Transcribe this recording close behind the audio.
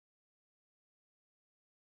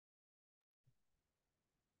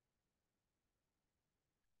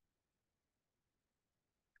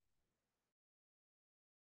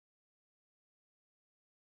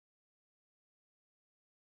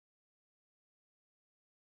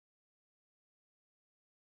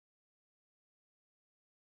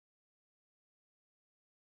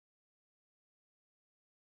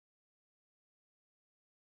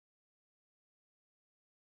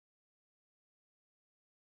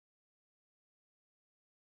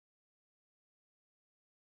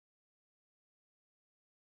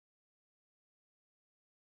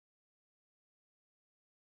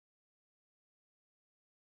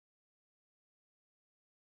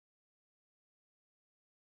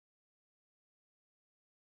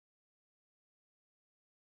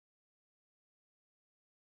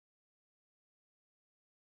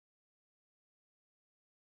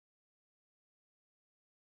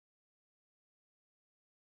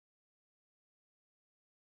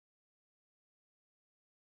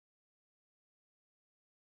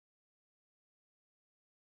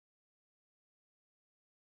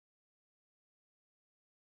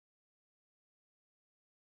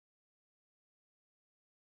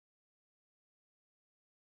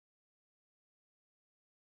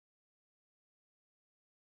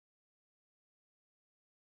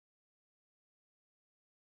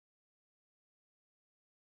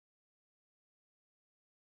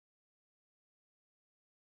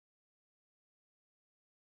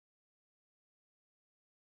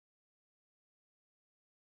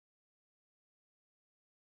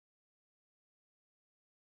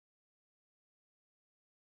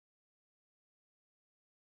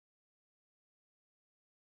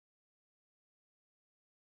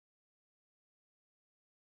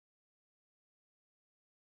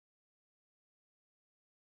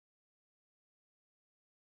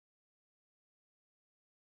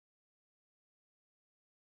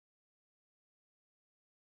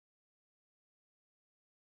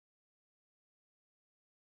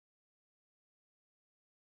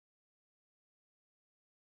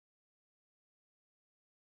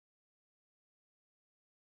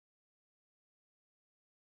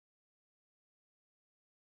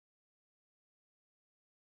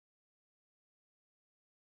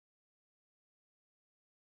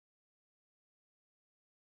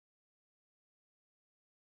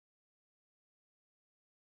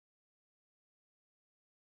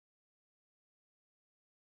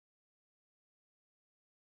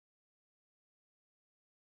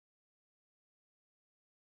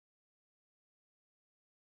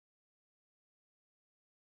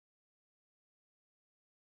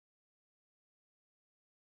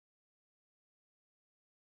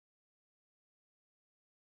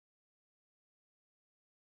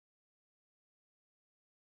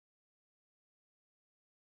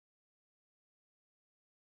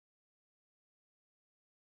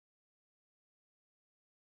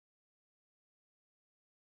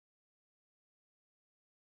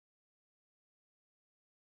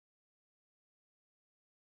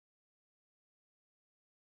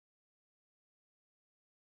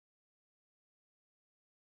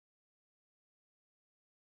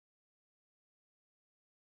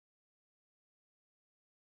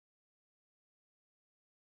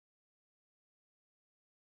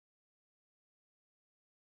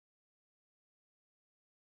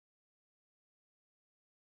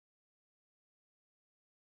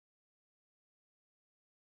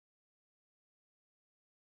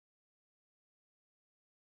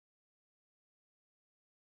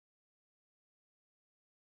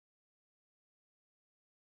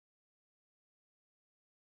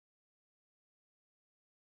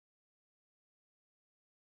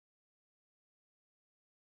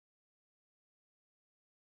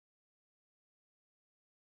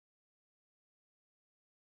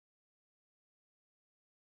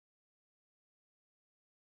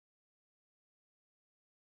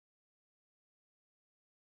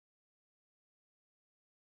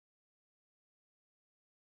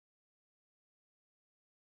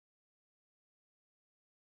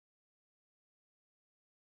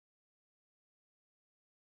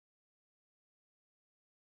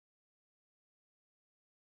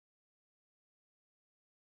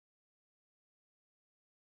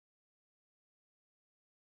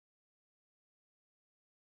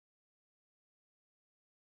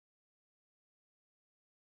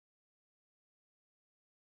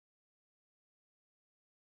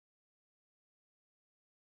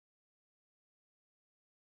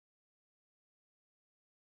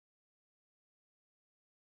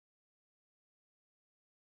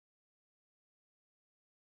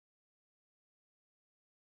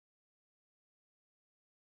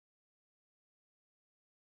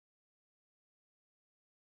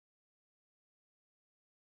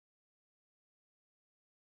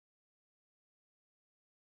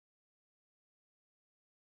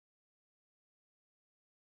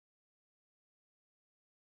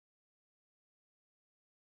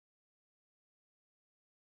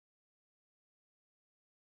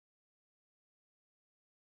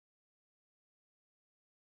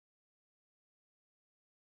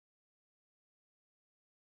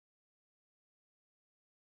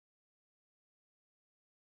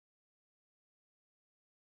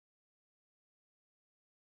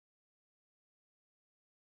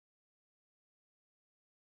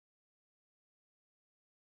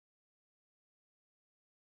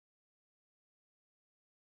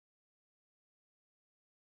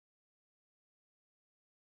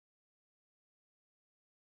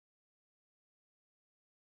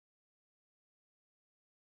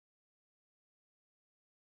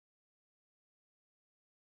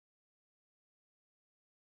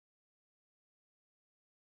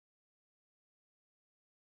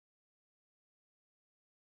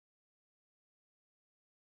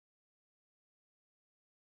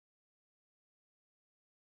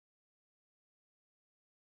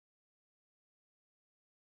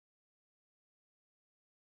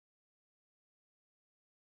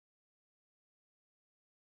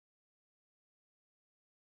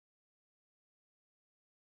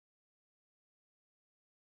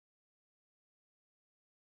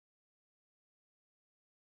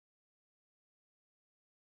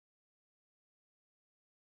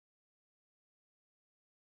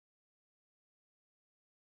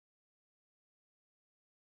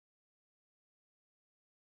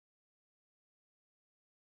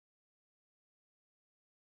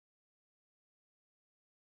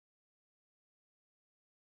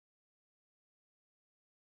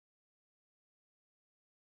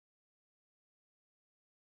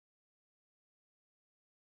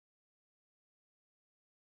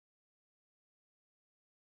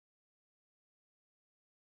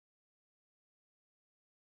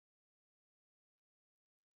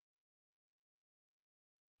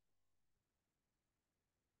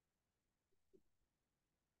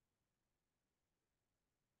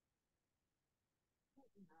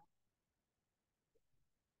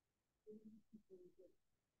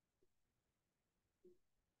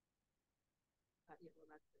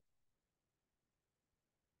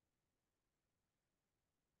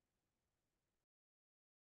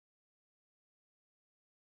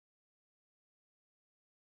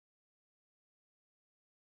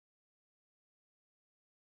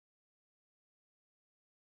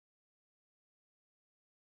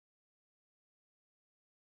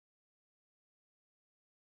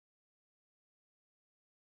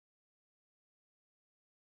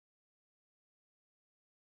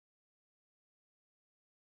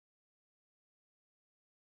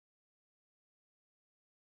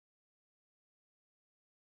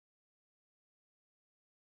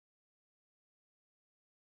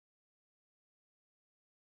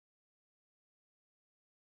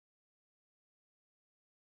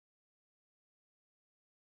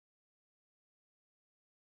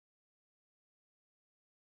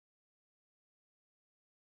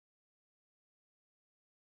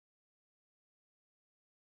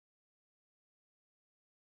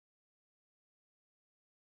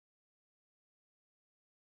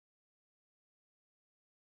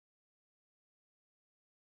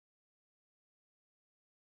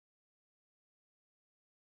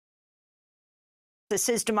This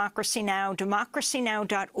is Democracy Now!,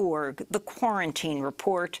 democracynow.org, The Quarantine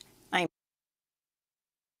Report.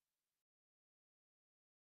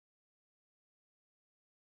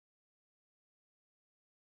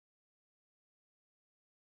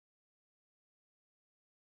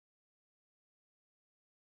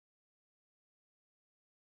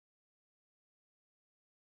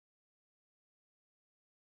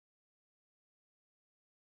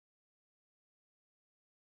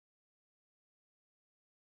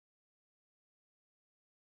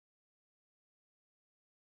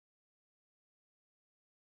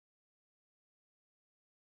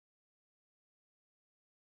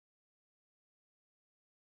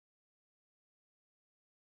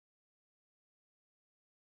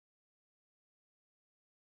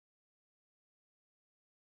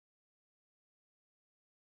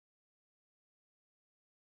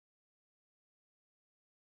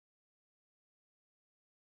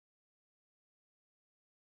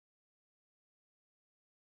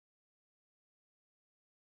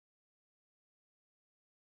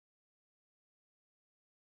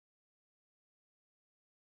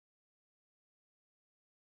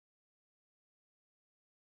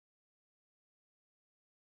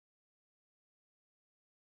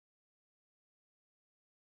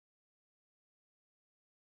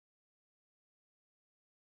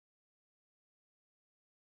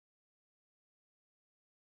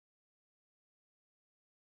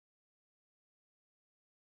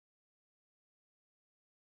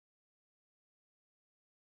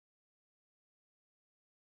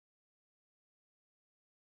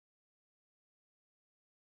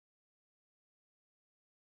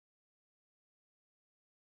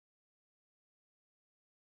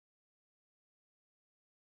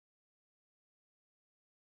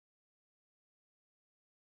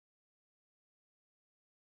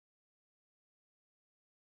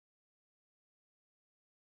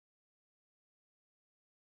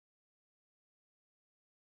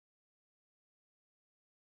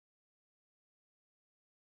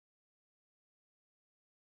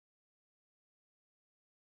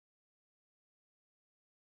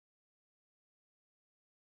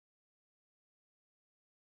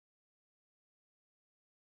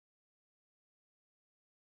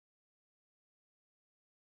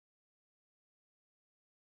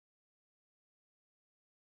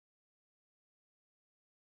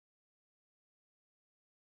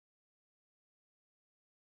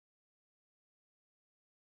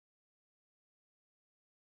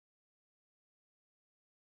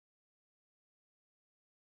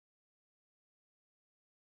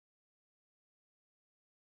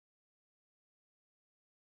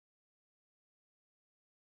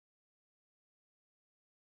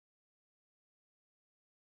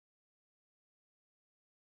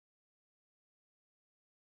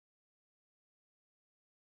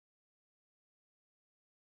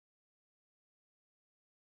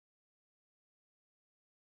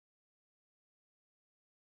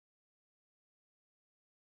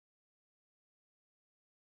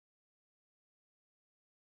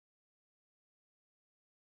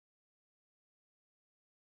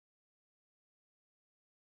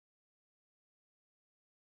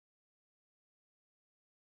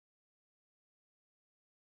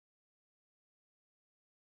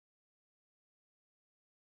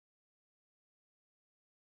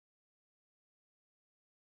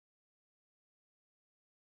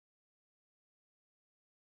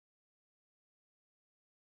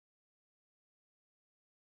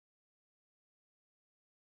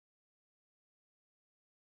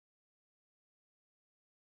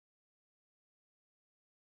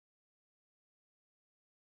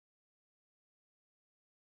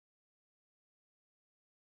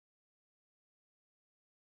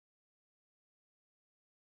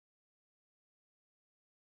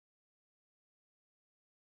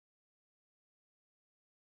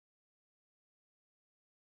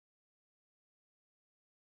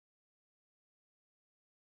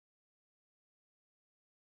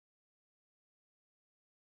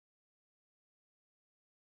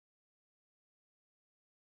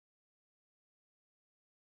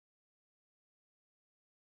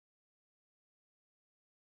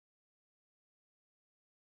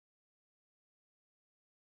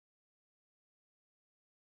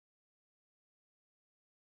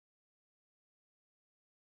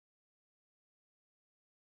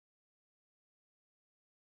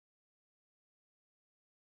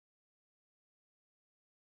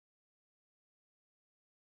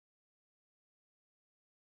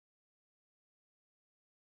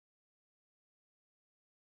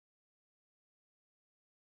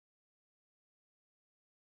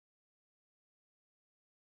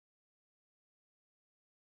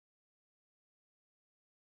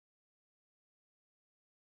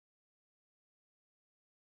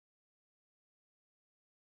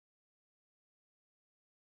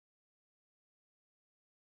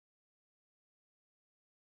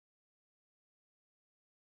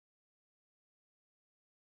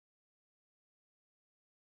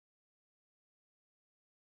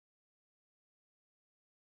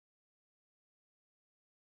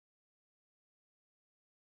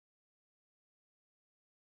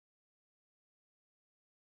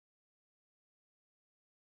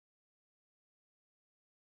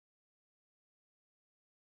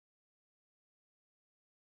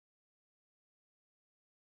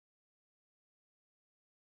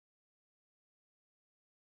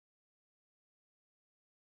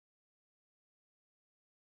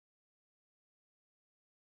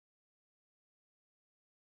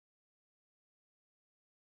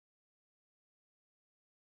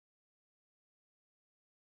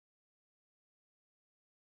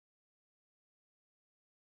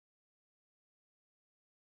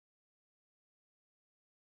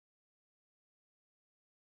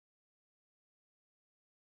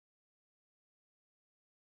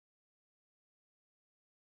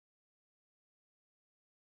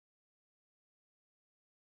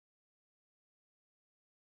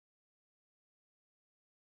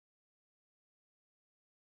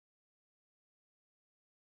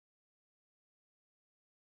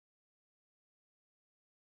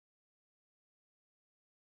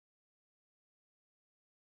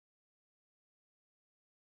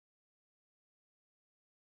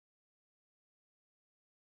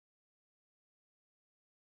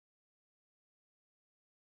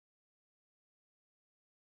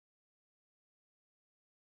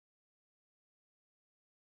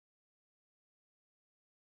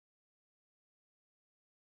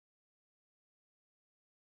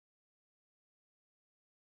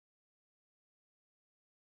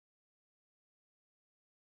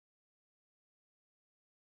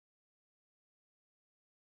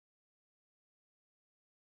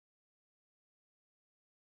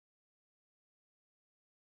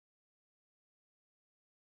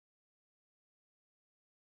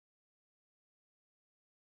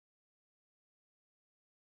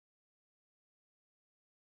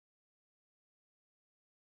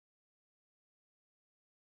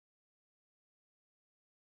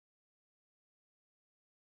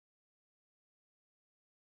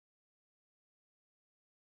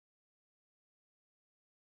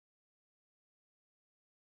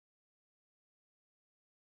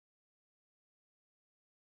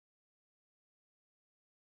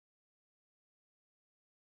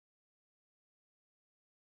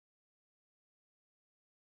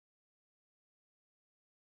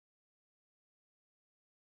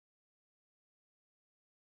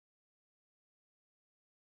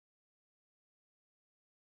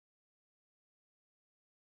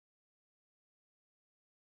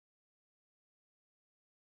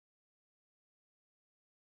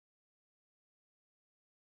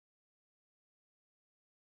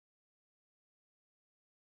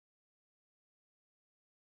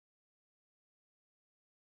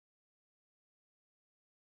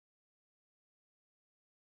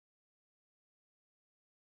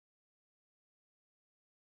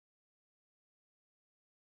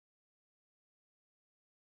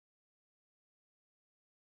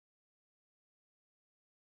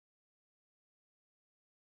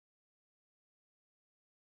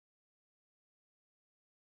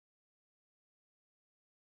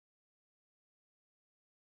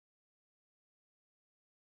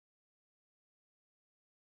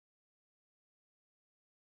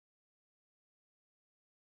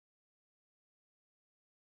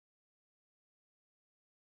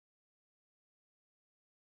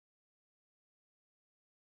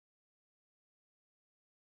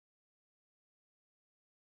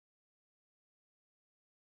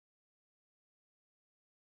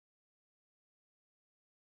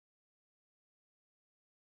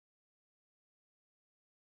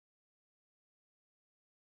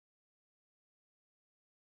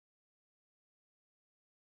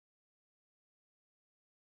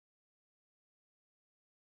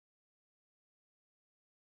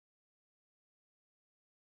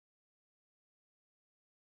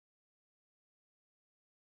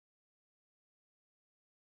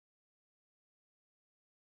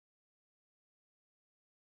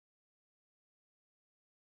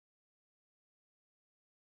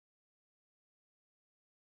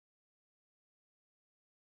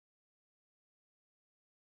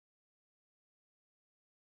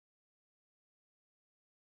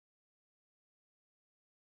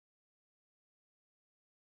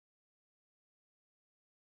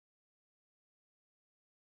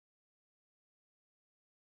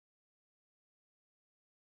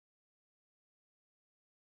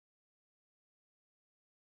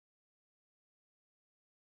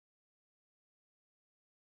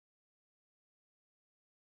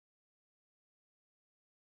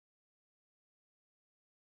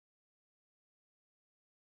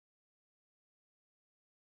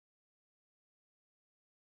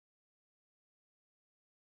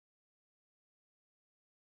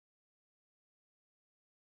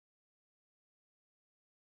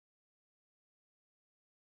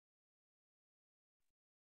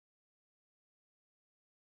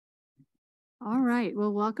 All right.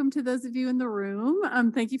 Well, welcome to those of you in the room.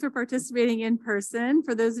 Thank you for participating in person.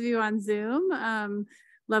 For those of you on Zoom,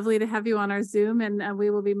 lovely to have you on our Zoom, and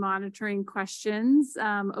we will be monitoring questions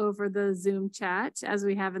over the Zoom chat as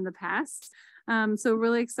we have in the past. So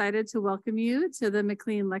really excited to welcome you to the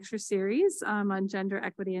MacLean Lecture Series on Gender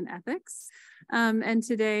Equity and Ethics. And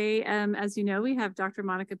today, as you know, we have Dr.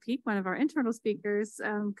 Monica Peak, one of our internal speakers,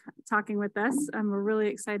 talking with us. We're really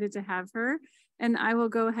excited to have her. And I will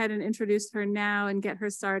go ahead and introduce her now and get her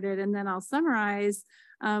started, and then I'll summarize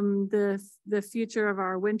the future of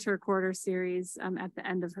our winter quarter series at the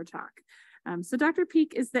end of her talk. So Dr.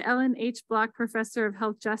 Peak is the Ellen H. Block Professor of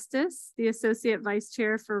Health Justice, the Associate Vice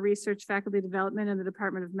Chair for Research Faculty Development in the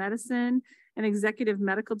Department of Medicine, and Executive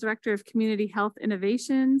Medical Director of Community Health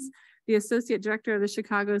Innovations, the Associate Director of the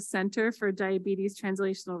Chicago Center for Diabetes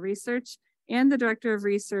Translational Research, and the Director of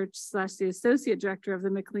Research / the Associate Director of the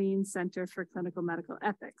MacLean Center for Clinical Medical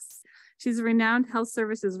Ethics. She's a renowned health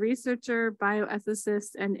services researcher,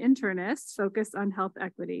 bioethicist, and internist focused on health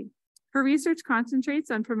equity. Her research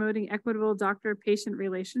concentrates on promoting equitable doctor-patient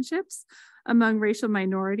relationships among racial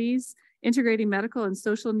minorities, integrating medical and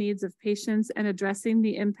social needs of patients, and addressing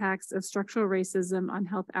the impacts of structural racism on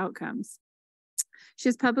health outcomes. She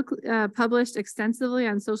has published extensively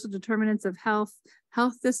on social determinants of health,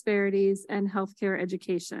 health disparities, and healthcare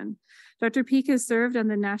education. Dr. Peak has served on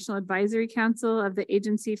the National Advisory Council of the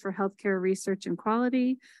Agency for Healthcare Research and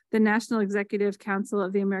Quality, the National Executive Council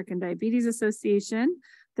of the American Diabetes Association,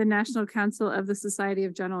 the National Council of the Society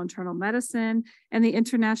of General Internal Medicine, and the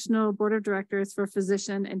International Board of Directors for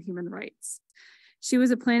Physician and Human Rights. She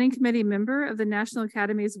was a planning committee member of the National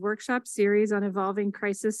Academy's workshop series on evolving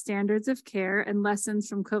crisis standards of care and lessons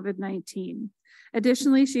from COVID-19.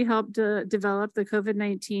 Additionally, she helped develop the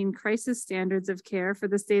COVID-19 crisis standards of care for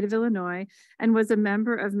the state of Illinois and was a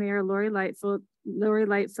member of Mayor Lori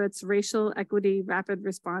Lightfoot's Racial Equity Rapid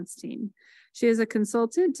Response Team. She is a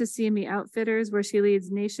consultant to CME Outfitters, where she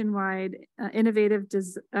leads nationwide innovative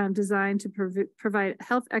design to provide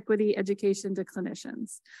health equity education to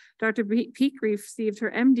clinicians. Dr. Peak received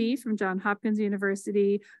her MD from Johns Hopkins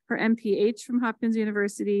University, her MPH from Hopkins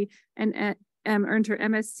University, and earned her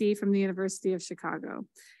MSc from the University of Chicago.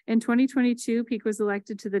 In 2022, Peak was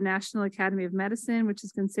elected to the National Academy of Medicine, which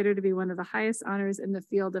is considered to be one of the highest honors in the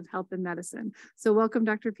field of health and medicine. So welcome,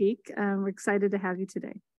 Dr. Peak. We're excited to have you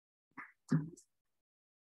today.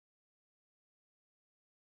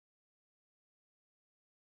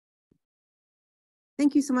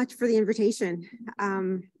 Thank you so much for the invitation.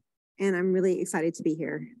 And I'm really excited to be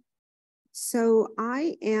here. So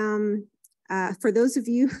I am, for those of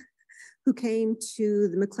you who came to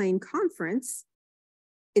the MacLean conference,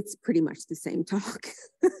 it's pretty much the same talk,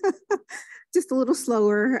 just a little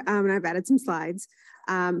slower, and I've added some slides.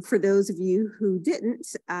 For those of you who didn't,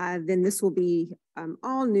 then this will be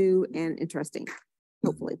all new and interesting,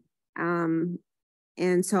 hopefully.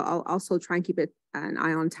 And so I'll also try and keep an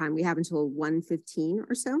eye on time. We have until 1:15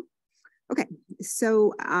 or so. Okay,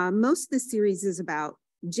 so most of the series is about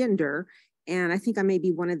gender, and I think I may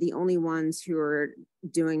be one of the only ones who are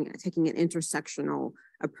taking an intersectional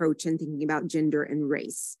approach and thinking about gender and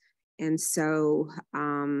race. And so,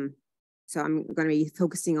 so I'm going to be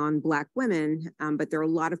focusing on Black women, but there are a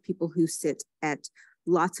lot of people who sit at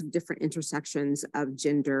lots of different intersections of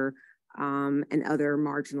gender and other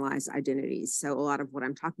marginalized identities. So a lot of what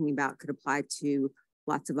I'm talking about could apply to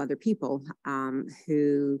lots of other people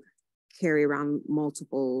who carry around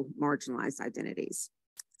multiple marginalized identities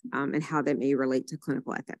and how that may relate to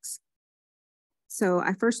clinical ethics. So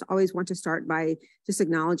I first always want to start by just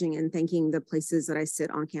acknowledging and thanking the places that I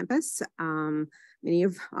sit on campus, many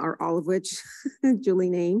of, or all of which Julie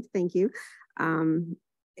named, thank you.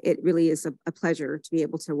 It really is a pleasure to be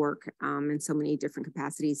able to work in so many different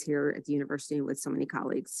capacities here at the university and with so many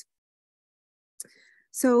colleagues.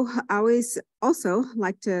 So I always also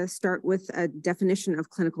like to start with a definition of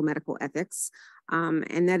clinical medical ethics.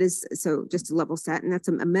 And that is, so just to level set, and that's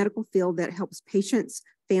a medical field that helps patients,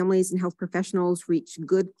 families, and health professionals reach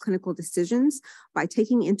good clinical decisions by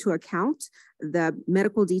taking into account the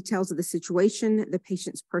medical details of the situation, the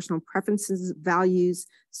patient's personal preferences, values,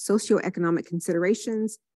 socioeconomic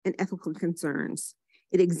considerations, and ethical concerns.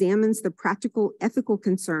 It examines the practical ethical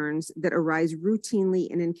concerns that arise routinely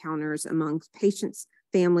in encounters amongst patients,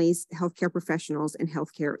 families, healthcare professionals, and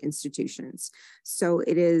healthcare institutions. So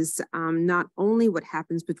it is not only what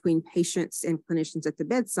happens between patients and clinicians at the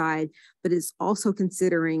bedside, but it's also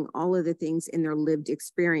considering all of the things in their lived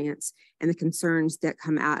experience and the concerns that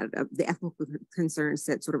come out of the ethical concerns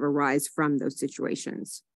that sort of arise from those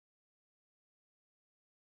situations.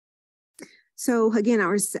 So again,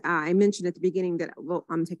 I mentioned at the beginning that, well,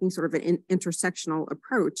 I'm taking sort of an intersectional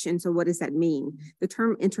approach. And so what does that mean? The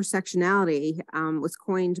term intersectionality was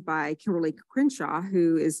coined by Kimberly Crenshaw,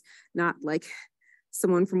 who is not like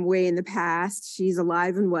someone from way in the past. She's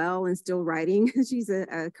alive and well and still writing. She's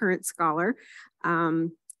a current scholar.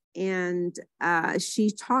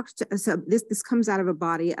 She talked, so this comes out of a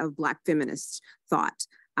body of Black feminist thought.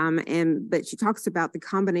 But she talks about the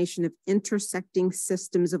combination of intersecting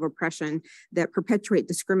systems of oppression that perpetuate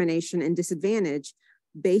discrimination and disadvantage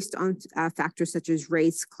based on factors such as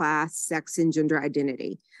race, class, sex, and gender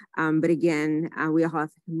identity. But again, we all have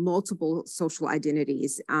multiple social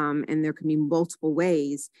identities, and there can be multiple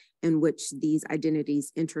ways in which these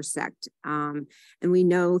identities intersect. And we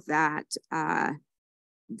know that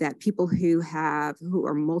that people who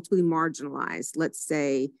are multiply marginalized, let's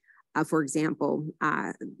say, for example,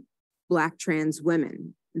 Black trans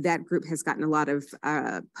women, that group has gotten a lot of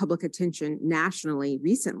public attention nationally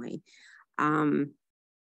recently,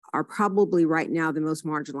 are probably right now the most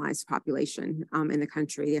marginalized population in the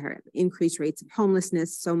country. They have increased rates of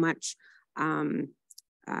homelessness, so much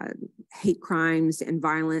hate crimes and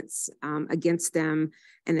violence against them.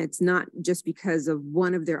 And it's not just because of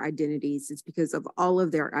one of their identities, it's because of all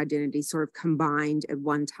of their identities sort of combined at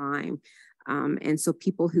one time. And so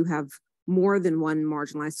people who have more than one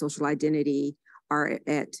marginalized social identity are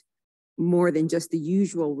at more than just the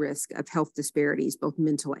usual risk of health disparities, both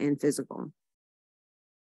mental and physical.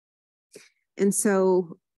 And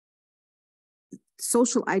so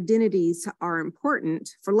social identities are important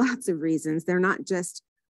for lots of reasons. They're not just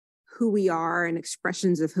who we are and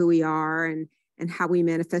expressions of who we are and how we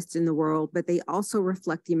manifest in the world, but they also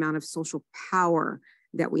reflect the amount of social power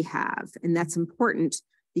that we have. And that's important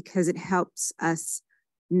because it helps us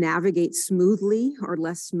navigate smoothly or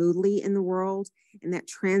less smoothly in the world, and that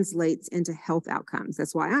translates into health outcomes.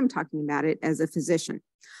 That's why I'm talking about it as a physician.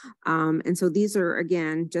 And so these are,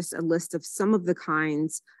 again, just a list of some of the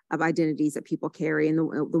kinds of identities that people carry, and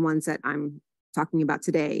the ones that I'm talking about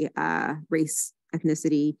today, race,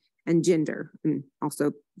 ethnicity, and gender, and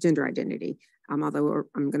also gender identity, although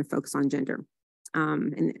I'm going to focus on gender.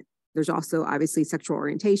 And there's also obviously sexual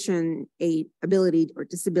orientation, ability or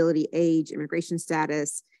disability, age, immigration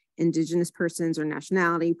status, Indigenous persons or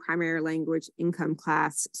nationality, primary language, income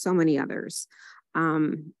class, so many others.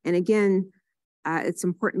 And again, it's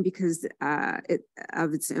important because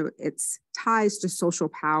its ties to social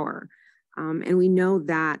power. And we know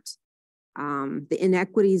that the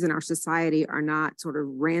inequities in our society are not sort of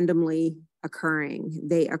randomly occurring.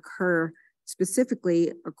 They occur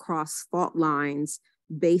specifically across fault lines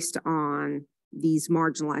based on these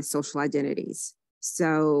marginalized social identities.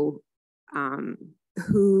 So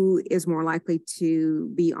who is more likely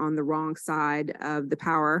to be on the wrong side of the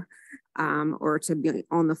power or to be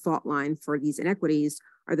on the fault line for these inequities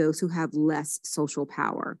are those who have less social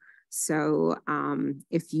power. So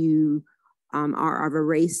if you are of a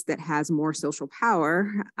race that has more social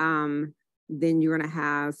power, then you're going to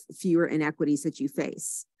have fewer inequities that you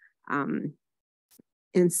face.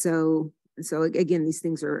 And so again, these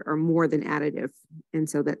things are more than additive, and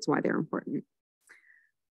so that's why they're important.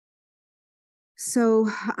 So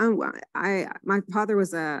my father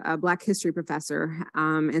was a Black history professor,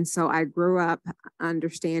 and so I grew up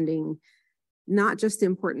understanding not just the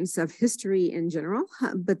importance of history in general,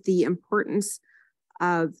 but the importance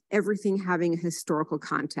of everything having a historical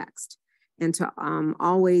context, and to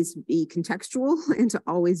always be contextual and to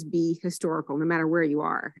always be historical, no matter where you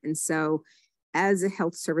are. And so as a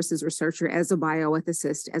health services researcher, as a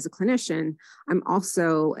bioethicist, as a clinician, I'm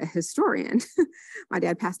also a historian. My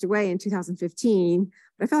dad passed away in 2015,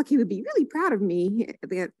 but I felt like he would be really proud of me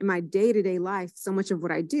that in my day-to-day life, so much of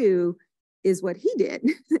what I do is what he did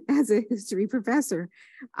as a history professor,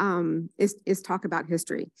 is talk about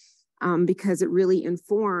history, because it really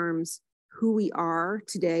informs who we are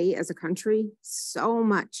today as a country. So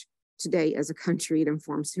much today as a country, it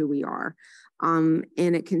informs who we are. And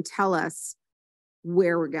it can tell us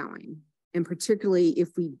where we're going. And particularly if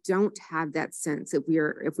we don't have that sense, if we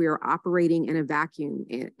are operating in a vacuum,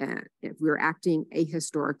 if we're acting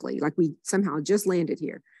ahistorically, like we somehow just landed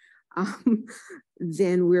here,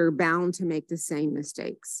 then we're bound to make the same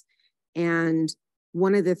mistakes. And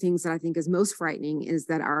one of the things that I think is most frightening is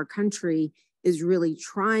that our country is really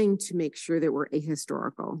trying to make sure that we're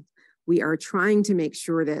ahistorical. We are trying to make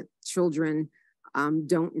sure that children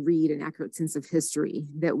don't read an accurate sense of history,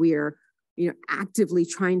 that we are actively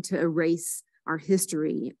trying to erase our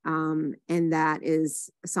history. And that is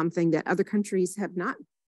something that other countries have not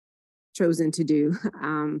chosen to do.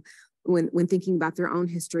 when thinking about their own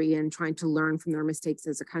history and trying to learn from their mistakes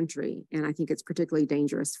as a country. And I think it's particularly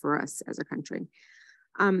dangerous for us as a country.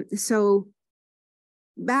 So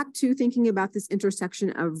back to thinking about this intersection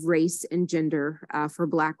of race and gender for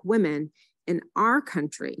Black women in our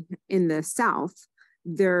country, in the South,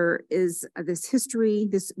 there is this history,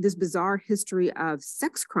 this bizarre history of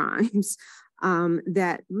sex crimes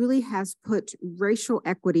that really has put racial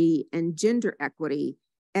equity and gender equity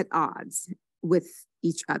at odds with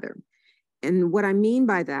each other. And what I mean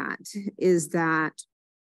by that is that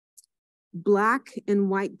Black and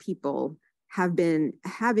white people have been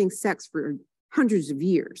having sex for hundreds of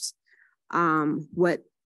years. What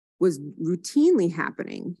was routinely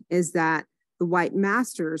happening is that the white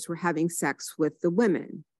masters were having sex with the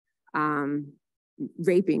women,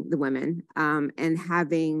 raping the women, and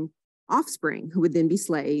having offspring who would then be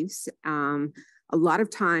slaves. A lot of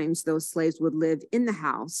times those slaves would live in the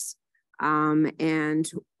house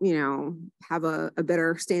and, you know, have a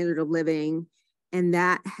better standard of living. And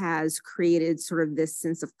that has created sort of this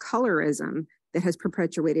sense of colorism that has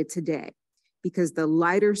perpetuated today, because the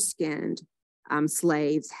lighter skinned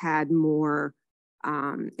slaves had more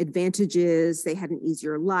advantages, they had an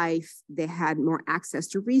easier life, they had more access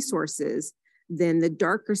to resources than the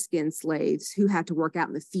darker skinned slaves who had to work out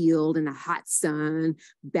in the field in the hot sun,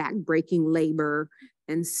 back-breaking labor.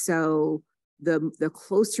 And so the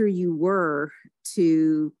closer you were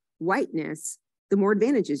to whiteness, the more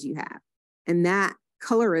advantages you have. And that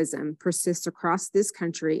colorism persists across this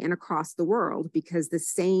country and across the world, because the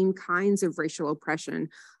same kinds of racial oppression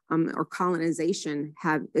or colonization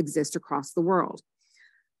exist across the world.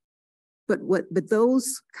 But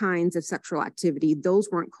those kinds of sexual activity, those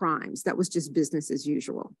weren't crimes. That was just business as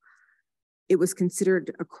usual. It was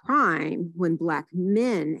considered a crime when Black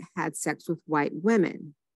men had sex with white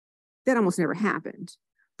women. That almost never happened,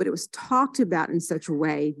 but it was talked about in such a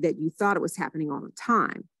way that you thought it was happening all the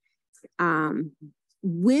time.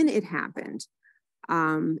 When it happened,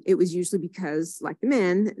 it was usually because, like the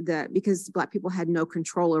men, because Black people had no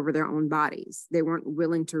control over their own bodies. They weren't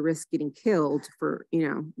willing to risk getting killed for, you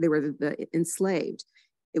know, they were the enslaved.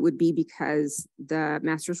 It would be because the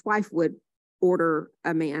master's wife would order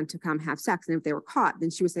a man to come have sex. And if they were caught, then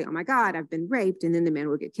she would say, "Oh my God, I've been raped." And then the man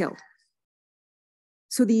would get killed.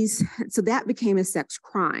 So that became a sex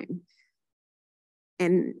crime.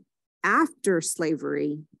 And after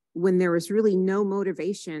slavery, when there was really no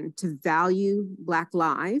motivation to value Black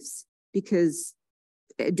lives, because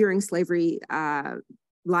during slavery,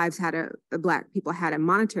 Black people had a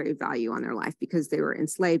monetary value on their life because they were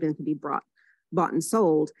enslaved and could be bought and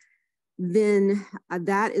sold, then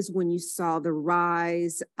that is when you saw the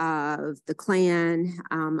rise of the Klan,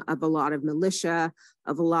 of a lot of militia,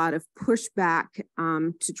 of a lot of pushback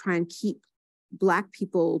to try and keep Black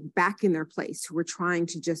people back in their place, who were trying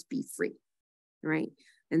to just be free, right?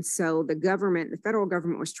 And so the federal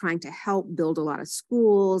government was trying to help build a lot of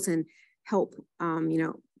schools and help,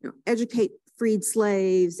 educate freed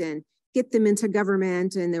slaves and get them into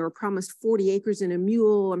government. And they were promised 40 acres and a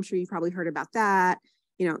mule. I'm sure you probably heard about that.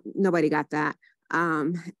 You know, nobody got that.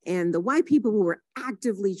 And the white people were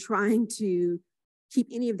actively trying to keep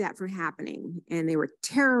any of that from happening. And they were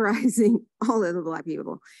terrorizing all of the Black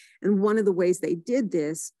people. And one of the ways they did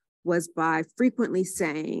this was by frequently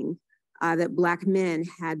saying that Black men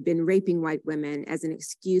had been raping white women as an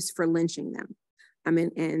excuse for lynching them,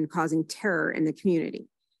 and causing terror in the community.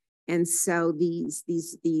 And so these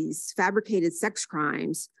fabricated sex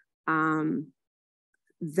crimes that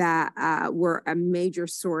were a major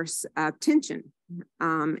source of tension.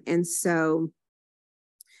 And so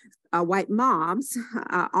white mobs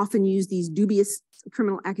often use these dubious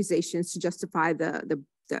criminal accusations to justify the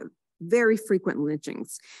very frequent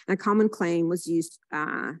lynchings. And a common claim used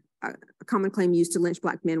to lynch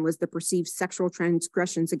Black men was the perceived sexual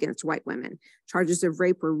transgressions against white women. Charges of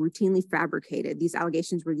rape were routinely fabricated. These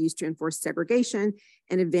allegations were used to enforce segregation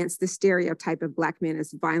and advance the stereotype of Black men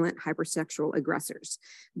as violent, hypersexual aggressors.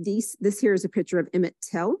 This here is a picture of Emmett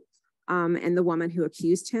Till and the woman who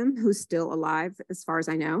accused him, who's still alive, as far as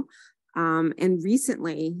I know. And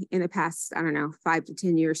recently, in the past, 5 to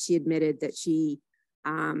 10 years, she admitted that she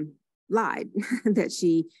lied, that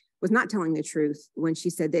she was not telling the truth when she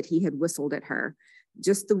said that he had whistled at her.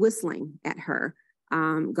 Just the whistling at her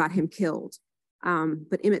got him killed.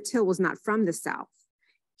 But Emmett Till was not from the South.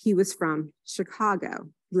 He was from Chicago.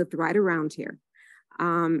 He lived right around here.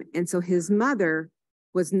 And so his mother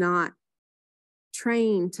was not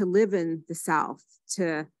trained to live in the South,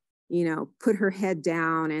 to, put her head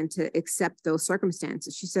down and to accept those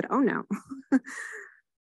circumstances. She said, "Oh no,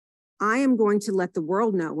 I am going to let the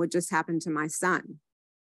world know what just happened to my son.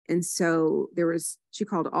 And so she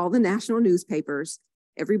called all the national newspapers.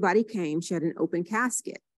 Everybody came. She had an open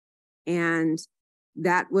casket. And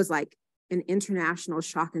that was like an international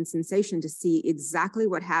shock and sensation to see exactly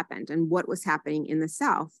what happened and what was happening in the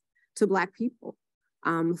South to Black people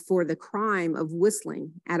for the crime of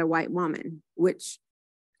whistling at a white woman, which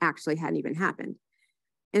actually hadn't even happened.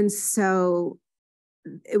 And so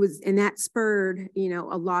and that spurred,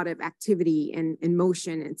 a lot of activity and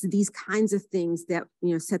motion. It's these kinds of things that,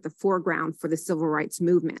 set the foreground for the civil rights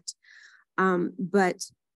movement. But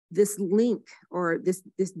this link, or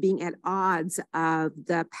this being at odds of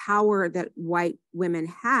the power that white women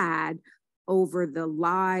had over the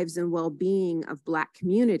lives and well-being of Black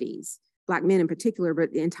communities, Black men in particular,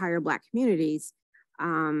 but the entire Black communities,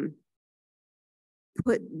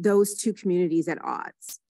 put those two communities at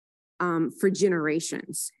odds for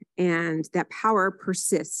generations. And that power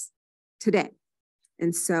persists today.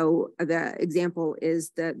 And so the example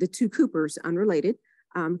is the two Coopers, unrelated,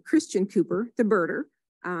 Christian Cooper, the birder,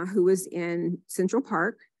 who was in Central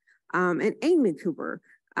Park, and Amy Cooper,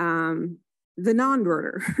 the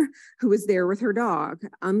non-birder, who was there with her dog,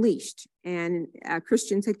 unleashed. And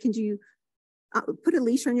Christian said, "Can you put a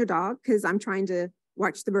leash on your dog? Because I'm trying to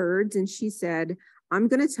watch the birds." And she said, "I'm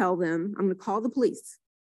going to tell them, I'm going to call the police,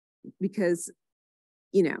 because,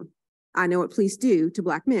 I know what police do to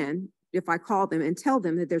Black men if I call them and tell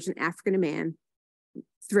them that there's an African man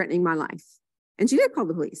threatening my life." And she did call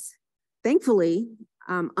the police. Thankfully,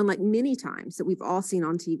 unlike many times that we've all seen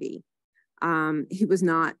on TV, he was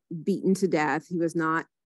not beaten to death. He was not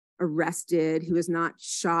arrested. He was not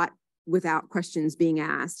shot without questions being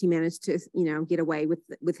asked. He managed to, get away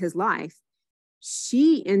with his life.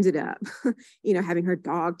 She ended up, having her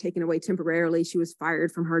dog taken away temporarily. She was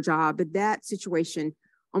fired from her job, but that situation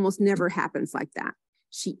almost never happens like that.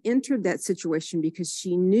 She entered that situation because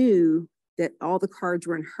she knew that all the cards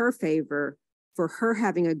were in her favor for her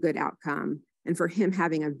having a good outcome and for him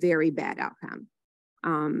having a very bad outcome.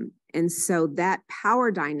 And so that power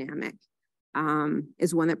dynamic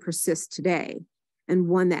is one that persists today, and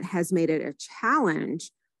one that has made it a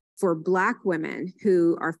challenge for Black women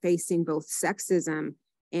who are facing both sexism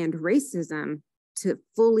and racism to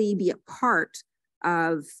fully be a part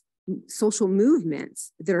of social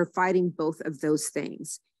movements that are fighting both of those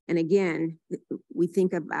things. And again, we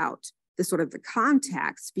think about the sort of the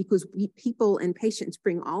context, because people and patients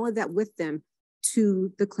bring all of that with them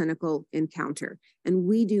to the clinical encounter, and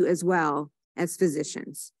we do as well as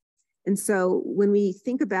physicians. And so when we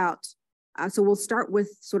think about, so we'll start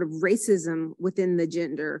with sort of racism within the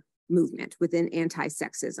gender movement, within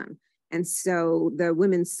anti-sexism. And so the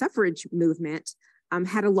women's suffrage movement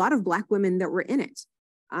had a lot of Black women that were in it,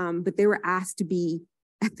 but they were asked to be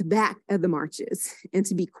at the back of the marches and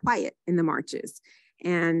to be quiet in the marches.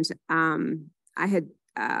 And I'm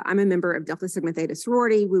a member of Delta Sigma Theta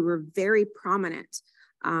sorority. We were very prominent,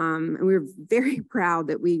 and we were very proud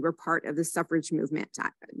that we were part of the suffrage movement.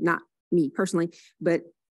 Not me personally, but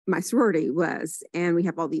my sorority was. And we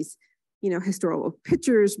have all these, historical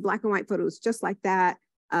pictures, Black and white photos, just like that,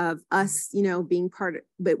 of us, being part of,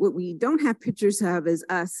 but what we don't have pictures of is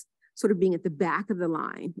us sort of being at the back of the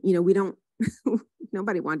line. We don't,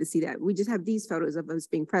 nobody wanted to see that. We just have these photos of us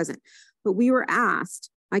being present. But we were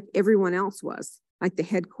asked, like everyone else was, like the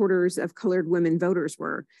headquarters of colored women voters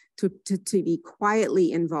were, to be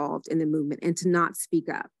quietly involved in the movement and to not speak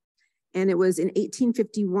up. And it was in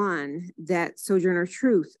 1851 that Sojourner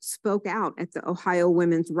Truth spoke out at the Ohio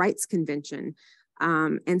Women's Rights Convention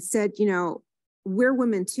and said, we're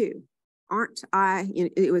women too, aren't I?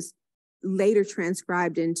 It was later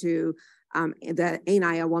transcribed into the Ain't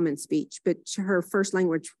I a Woman speech, but her first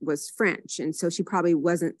language was French. And so she probably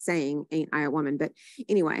wasn't saying Ain't I a Woman. But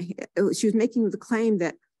anyway, she was making the claim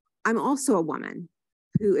that I'm also a woman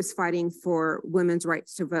who is fighting for women's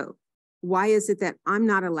rights to vote. Why is it that I'm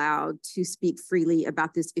not allowed to speak freely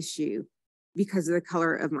about this issue because of the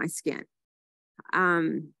color of my skin?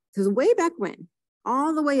 Because way back when,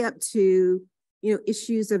 all the way up to,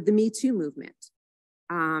 issues of the Me Too movement,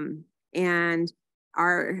 and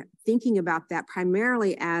are thinking about that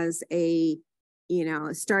primarily as a,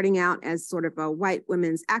 starting out as sort of a white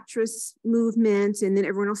women's actress movement. And then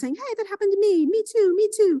everyone else saying, hey, that happened to me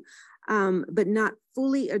too, but not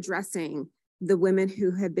fully addressing the women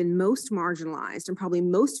who have been most marginalized and probably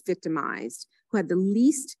most victimized, who had the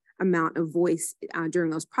least amount of voice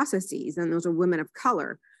during those processes. And those are women of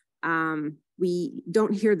color. We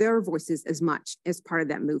don't hear their voices as much as part of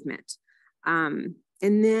that movement. And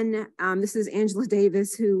then this is Angela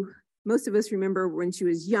Davis, who most of us remember when she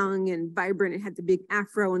was young and vibrant and had the big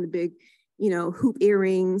afro and the big, hoop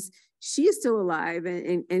earrings. she is still alive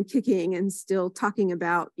and kicking and still talking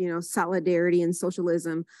about, you know, solidarity and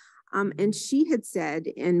socialism. And she had said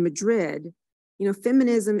in Madrid, you know,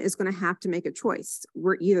 feminism is going to have to make a choice.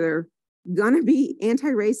 We're either going to be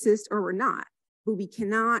anti-racist or we're not, but we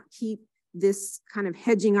cannot keep this kind of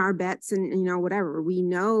hedging our bets and, you know, whatever. We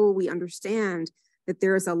know, we understand that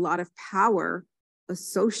there is a lot of power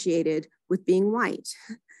associated with being white,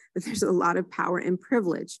 that there's a lot of power and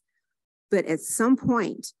privilege. But at some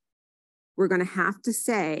point, we're going to have to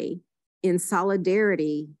say, in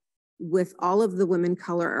solidarity with all of the women of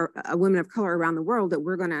color around the world, that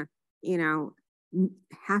we're going to, you know,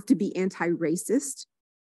 have to be anti-racist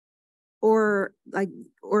or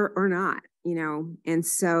not, you know. And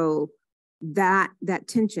so that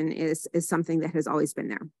tension is something that has always been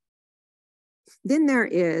there. Then there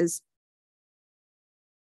has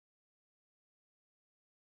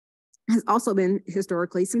also been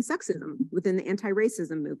historically some sexism within the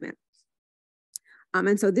anti-racism movement.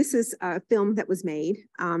 And so this is a film that was made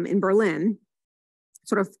in Berlin,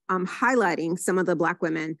 sort of highlighting some of the Black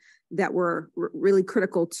women that were really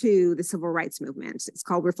critical to the civil rights movement. It's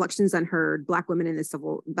called Reflections Unheard, Black Women in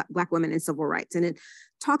Civil Rights. And it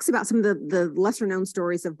talks about some of the lesser known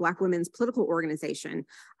stories of Black women's political organization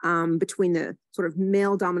between the sort of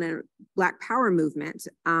male dominant Black power movement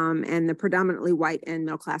and the predominantly white and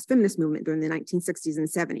middle class feminist movement during the 1960s and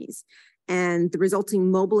 70s. And the resulting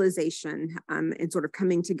mobilization and sort of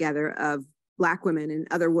coming together of Black women and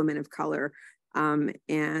other women of color.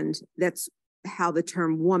 And that's how the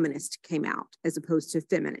term womanist came out, as opposed to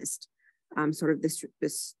feminist, sort of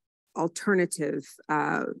this alternative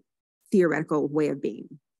theoretical way of being.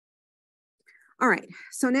 All right,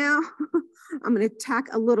 so now I'm going to tack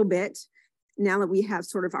a little bit, now that we have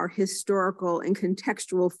sort of our historical and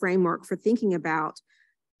contextual framework for thinking about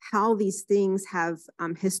how these things have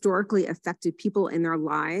historically affected people in their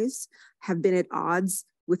lives, have been at odds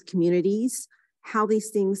with communities, how these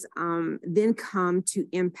things then come to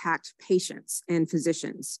impact patients and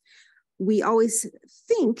physicians. We always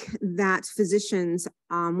think that physicians,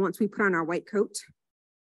 once we put on our white coat,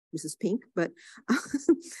 this is pink, but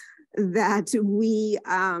that we,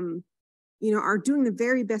 you know, are doing the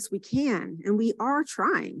very best we can, and we are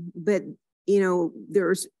trying, but, you know,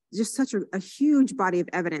 there's just such a huge body of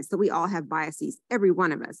evidence that we all have biases, every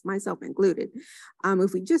one of us, myself included.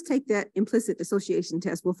 If we just take that implicit association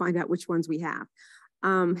test, we'll find out which ones we have.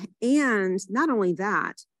 And not only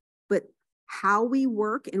that, but how we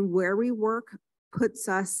work and where we work puts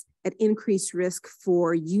us at increased risk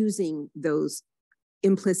for using those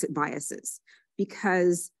implicit biases,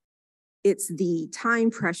 because it's the time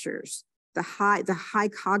pressures, the high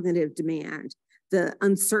cognitive demand, the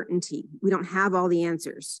uncertainty. We don't have all the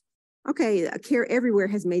answers. Okay, care everywhere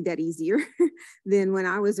has made that easier than when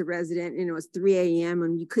I was a resident and it was 3 a.m.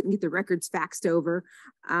 and you couldn't get the records faxed over.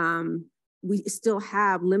 We still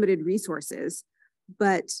have limited resources,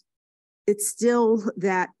 but it's still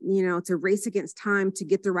that, you know, it's a race against time to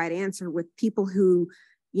get the right answer with people who,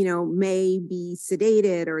 you know, may be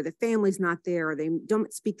sedated, or the family's not there, or they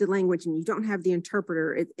don't speak the language and you don't have the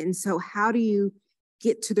interpreter. And so how do you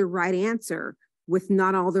get to the right answer with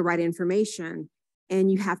not all the right information,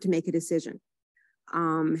 and you have to make a decision?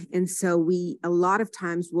 And so we, a lot of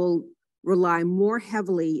times, will rely more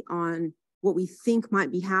heavily on what we think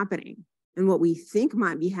might be happening. And what we think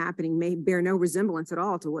might be happening may bear no resemblance at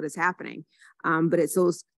all to what is happening. But it's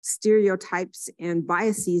those stereotypes and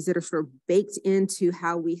biases that are sort of baked into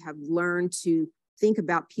how we have learned to think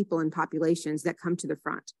about people and populations that come to the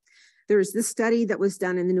front. There's this study that was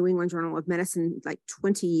done in the New England Journal of Medicine like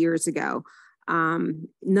 20 years ago,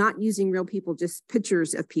 not using real people, just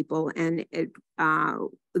pictures of people. And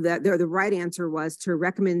the right answer was to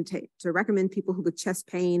recommend people who with chest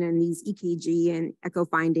pain and these EKG and echo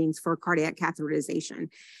findings for cardiac catheterization.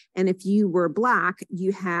 And if you were Black,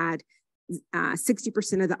 you had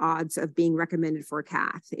 60% of the odds of being recommended for a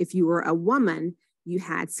cath. If you were a woman, you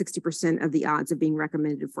had 60% of the odds of being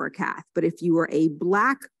recommended for a cath. But if you were a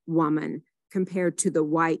Black woman compared to the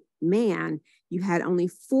white man, you had only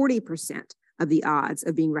 40% of the odds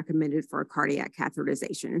of being recommended for a cardiac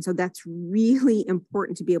catheterization. And so that's really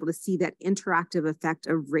important to be able to see that interactive effect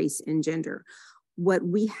of race and gender. What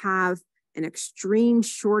we have an extreme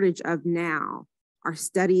shortage of now are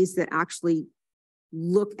studies that actually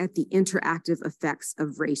look at the interactive effects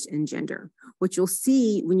of race and gender. What you'll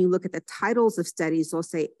see when you look at the titles of studies, they'll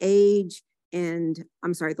say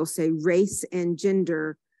they'll say race and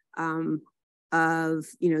gender of,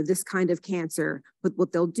 you know, this kind of cancer. But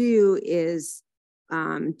what they'll do is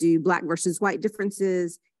do Black versus white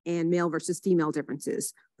differences and male versus female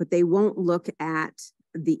differences, but they won't look at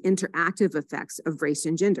the interactive effects of race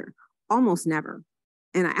and gender. Almost never.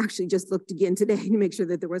 And I actually just looked again today to make sure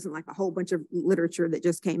that there wasn't like a whole bunch of literature that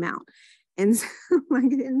just came out. And so like,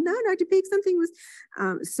 no, Dr. Peak, something was,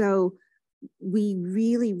 so we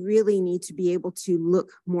really, really need to be able to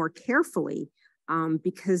look more carefully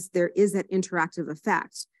because there is that interactive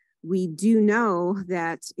effect. We do know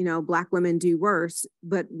that, Black women do worse,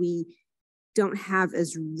 but we don't have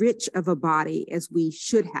as rich of a body as we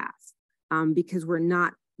should have because we're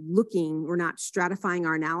not stratifying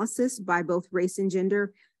our analysis by both race and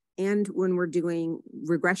gender. And when we're doing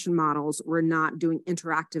regression models, we're not doing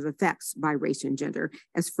interactive effects by race and gender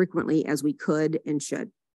as frequently as we could and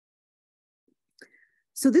should.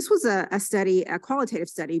 So this was a study, a qualitative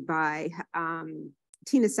study by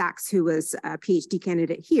Tina Sachs, who was a PhD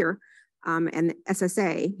candidate here and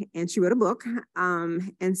SSA, and she wrote a book.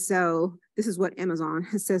 And so this is what Amazon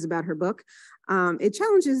says about her book. It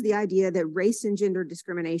challenges the idea that race and gender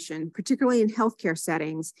discrimination, particularly in healthcare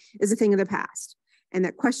settings, is a thing of the past, and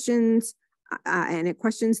that questions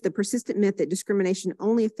the persistent myth that discrimination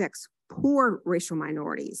only affects poor racial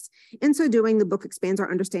minorities. In so doing, the book expands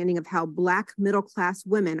our understanding of how Black middle-class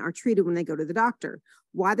women are treated when they go to the doctor,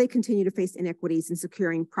 why they continue to face inequities in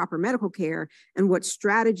securing proper medical care, and what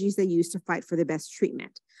strategies they use to fight for the best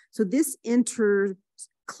treatment. So this enters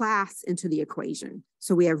class into the equation.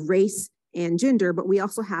 So we have race and gender, but we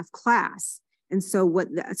also have class. And so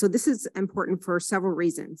so this is important for several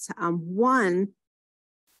reasons. One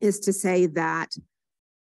is to say that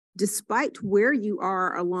despite where you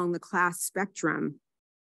are along the class spectrum,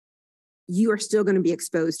 you are still going to be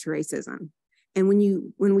exposed to racism. And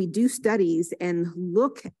when we do studies and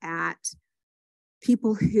look at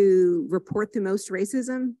people who report the most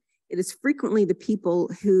racism, it is frequently the people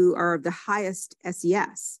who are of the highest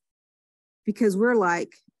SES, because we're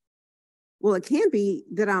like, well, it can't be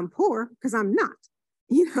that I'm poor because I'm not,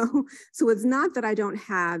 So it's not that I don't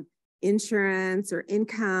have insurance or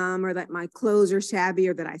income, or that my clothes are shabby,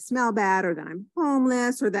 or that I smell bad, or that I'm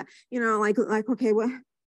homeless, or that, okay,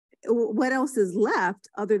 what else is left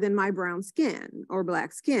other than my brown skin or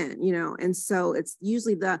Black skin, And so it's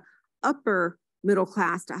usually the upper middle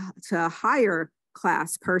class to higher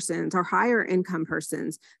class persons or higher income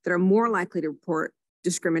persons that are more likely to report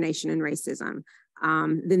discrimination and racism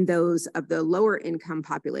than those of the lower income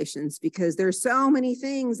populations, because there's so many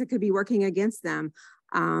things that could be working against them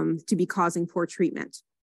to be causing poor treatment.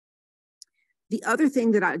 The other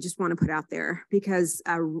thing that I just want to put out there, because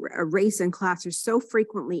race and class are so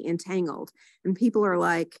frequently entangled, and people are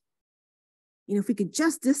like, if we could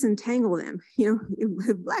just disentangle them,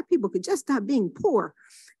 if Black people could just stop being poor,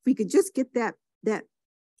 if we could just get that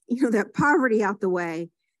poverty out the way,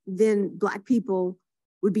 then Black people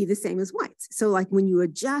would be the same as whites. So like when you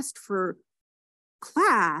adjust for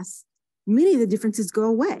class, many of the differences go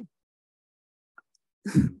away.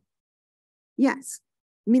 Yes,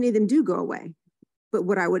 many of them do go away. But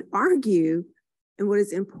what I would argue, and what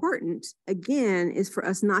is important, again, is for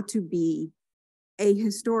us not to be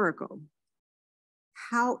ahistorical.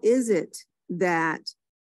 How is it that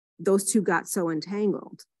those two got so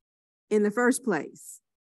entangled in the first place?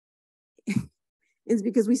 It's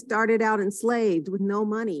because we started out enslaved with no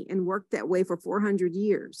money and worked that way for 400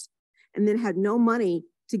 years, and then had no money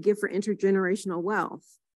to give for intergenerational wealth,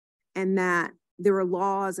 and that there were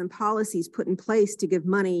laws and policies put in place to give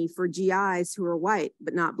money for GIs who are white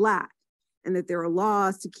but not Black, and that there were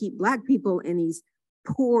laws to keep Black people in these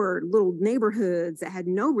poor little neighborhoods that had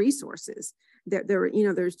no resources.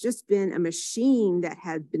 There's just been a machine that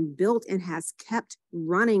has been built and has kept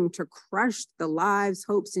running to crush the lives,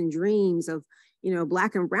 hopes, and dreams of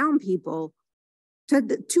Black and brown people to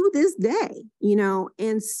this day,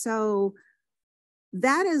 and so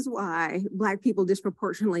that is why Black people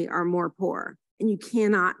disproportionately are more poor. And you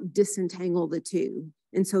cannot disentangle the two.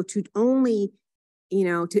 And so to only,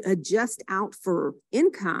 to adjust out for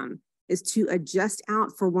income is to adjust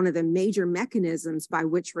out for one of the major mechanisms by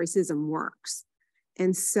which racism works.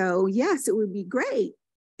 And so, yes, it would be great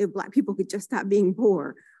if Black people could just stop being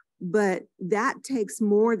poor, but that takes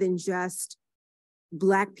more than just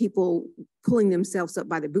Black people pulling themselves up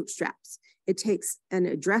by the bootstraps. It takes an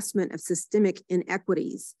addressment of systemic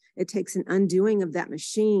inequities. It takes an undoing of that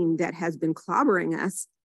machine that has been clobbering us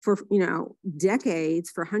for, decades,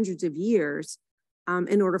 for hundreds of years,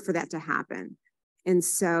 in order for that to happen. And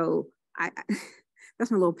so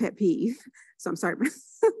that's my little pet peeve. So I'm sorry,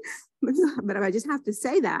 but I just have to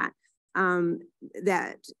say that,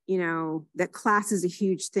 that class is a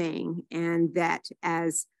huge thing, and that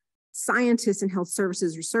as scientists and health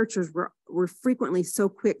services researchers, we're frequently so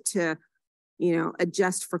quick to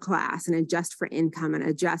adjust for class and adjust for income and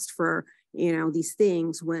adjust for, these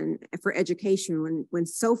things for education, when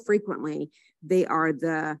so frequently they are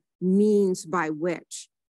the means by which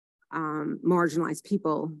marginalized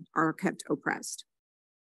people are kept oppressed.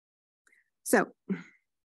 So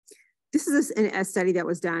this is a study that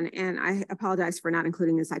was done, and I apologize for not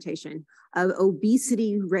including the citation, of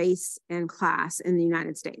obesity, race, and class in the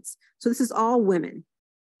United States. So this is all women.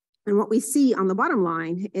 And what we see on the bottom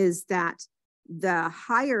line is that the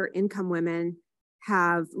higher income women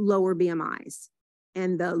have lower BMIs,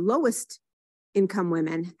 and the lowest income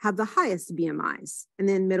women have the highest BMIs, and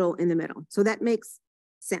then middle in the middle. So that makes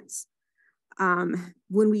sense.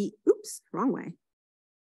 When we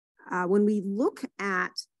look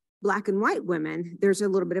at Black and white women, there's a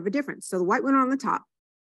little bit of a difference. So the white women are on the top,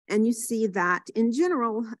 and you see that in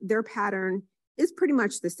general, their pattern is pretty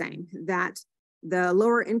much the same, that the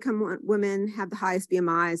lower income women have the highest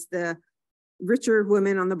BMIs, the richer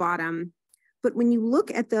women on the bottom. But when you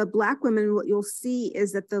look at the Black women, what you'll see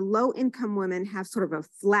is that the low income women have sort of a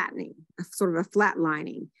flatlining,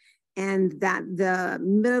 and that the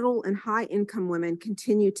middle and high income women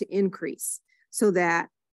continue to increase, so that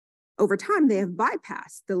over time they have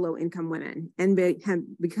bypassed the low income women and have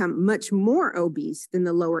become much more obese than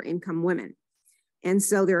the lower income women. And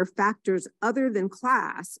so there are factors other than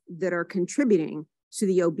class that are contributing to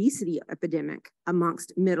the obesity epidemic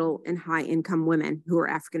amongst middle and high income women who are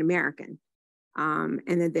African American, and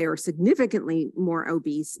that they are significantly more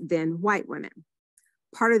obese than white women.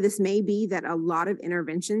 Part of this may be that a lot of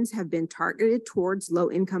interventions have been targeted towards low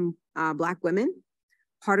income Black women.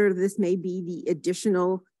 Part of this may be the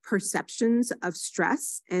additional perceptions of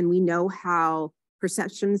stress, and we know how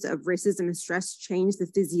perceptions of racism and stress change the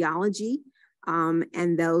physiology,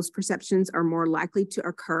 and those perceptions are more likely to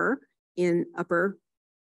occur in upper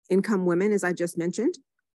income women, as I just mentioned.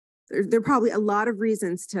 There are probably a lot of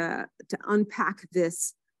reasons to unpack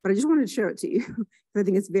this, but I just wanted to show it to you because I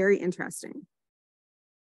think it's very interesting.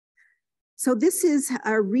 So this is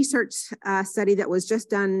a research study that was just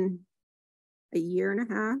done about a year and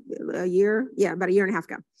a half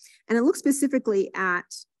ago. And it looks specifically at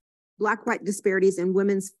Black-white disparities in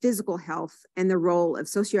women's physical health and the role of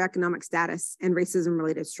socioeconomic status and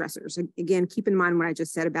racism-related stressors. Again, keep in mind what I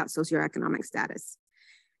just said about socioeconomic status.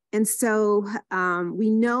 And so we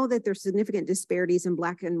know that there's significant disparities in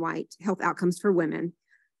Black and white health outcomes for women,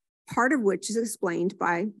 part of which is explained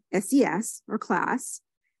by SES, or class.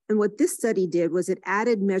 And what this study did was it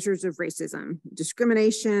added measures of racism,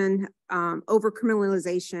 discrimination,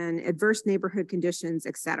 overcriminalization, adverse neighborhood conditions,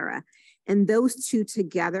 et cetera. And those two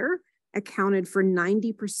together accounted for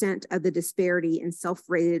 90% of the disparity in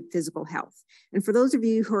self-rated physical health. And for those of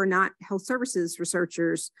you who are not health services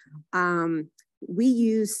researchers, we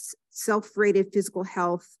use self-rated physical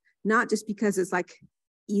health, not just because it's like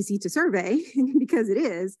easy to survey, because it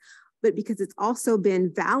is, but because it's also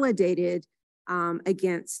been validated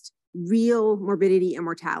against real morbidity and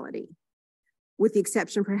mortality, with the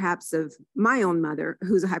exception perhaps of my own mother,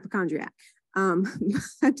 who's a hypochondriac.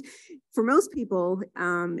 But for most people,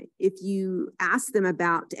 if you ask them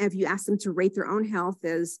to rate their own health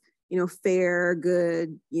as, fair,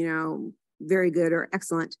 good, very good or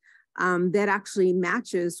excellent, that actually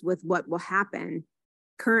matches with what will happen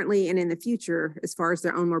currently and in the future as far as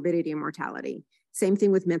their own morbidity and mortality. Same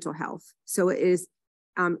thing with mental health. So it is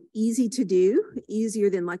easy to do, easier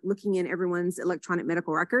than like looking in everyone's electronic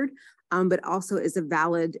medical record, but also is a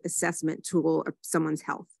valid assessment tool of someone's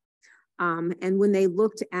health. And when they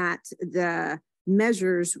looked at the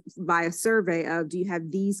measures by a survey of, do you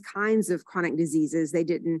have these kinds of chronic diseases? They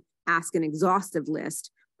didn't ask an exhaustive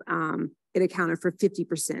list. It accounted for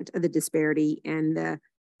 50% of the disparity and the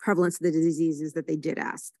prevalence of the diseases that they did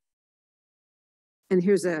ask. And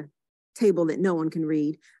here's a table that no one can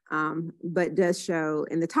read, but does show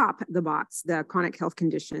in the top, the box, the chronic health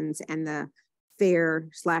conditions and the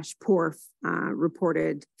fair/poor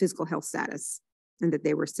reported physical health status, and that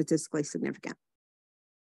they were statistically significant.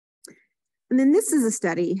 And then this is a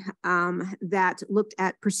study that looked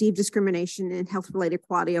at perceived discrimination in health-related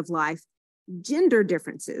quality of life, gender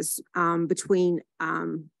differences between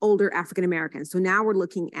older African Americans. So now we're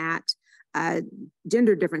looking at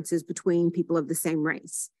gender differences between people of the same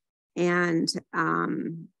race. And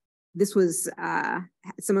this was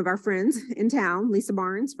some of our friends in town, Lisa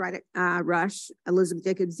Barnes, right at Rush. Elizabeth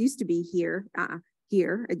Jacobs used to be here at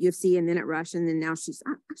UFC and then at Rush. And then now she's,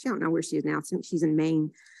 actually, I don't know where she is now. I think she's in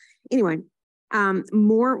Maine. Anyway,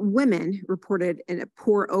 more women reported a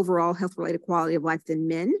poor overall health-related quality of life than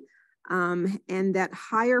men. And that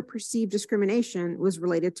higher perceived discrimination was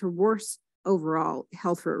related to worse overall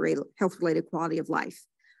health-related quality of life,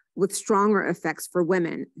 with stronger effects for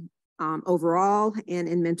women overall and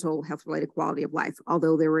in mental health related quality of life,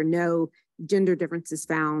 although there were no gender differences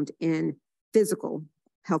found in physical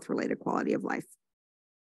health related quality of life.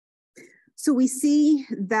 So we see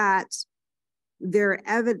that there's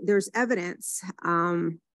evidence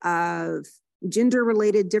of gender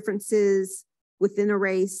related differences within a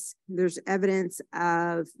race. There's evidence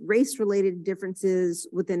of race related differences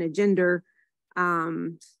within a gender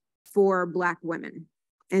for Black women.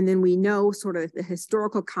 And then we know sort of the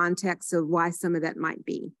historical context of why some of that might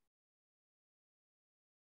be.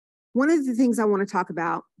 One of the things I want to talk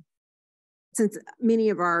about, since many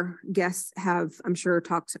of our guests have, I'm sure,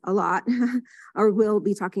 talked a lot or will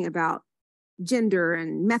be talking about gender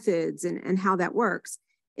and methods and how that works,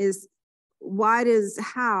 is why does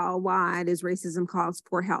racism cause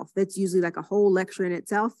poor health? That's usually like a whole lecture in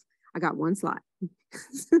itself. I got one slide.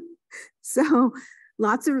 So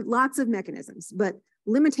lots of mechanisms, but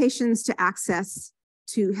limitations to access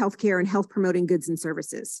to healthcare and health promoting goods and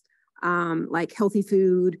services, like healthy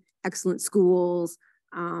food, excellent schools,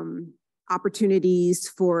 opportunities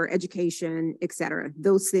for education, et cetera.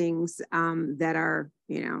 Those things that are,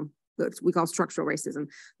 what we call structural racism.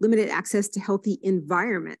 Limited access to healthy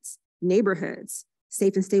environments, neighborhoods,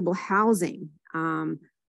 safe and stable housing.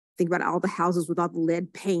 Think about all the houses with all the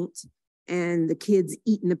lead paint and the kids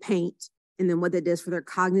eating the paint, and then what that does for their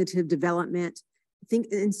cognitive development.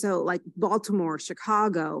 And so like Baltimore,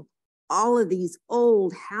 Chicago, all of these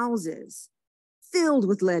old houses filled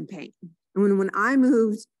with lead paint. And when I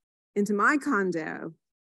moved into my condo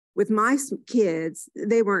with my kids,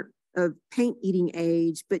 they weren't of paint eating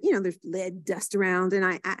age, but there's lead dust around. And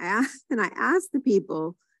I asked the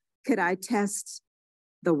people, could I test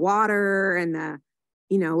the water and the,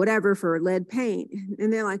 whatever for lead paint?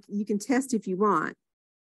 And they're like, you can test if you want,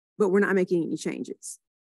 but we're not making any changes.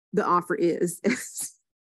 The offer is. I was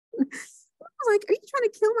like, are you trying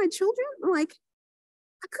to kill my children? I'm like,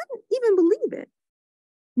 I couldn't even believe it.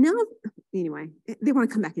 No, anyway, they want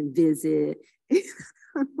to come back and visit.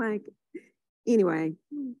 I'm like, anyway.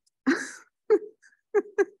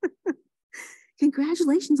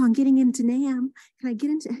 Congratulations on getting into NAM. Can I get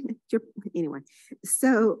into your, anyway?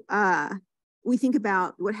 So we think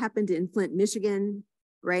about what happened in Flint, Michigan,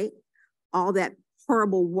 right? All that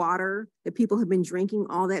horrible water that people have been drinking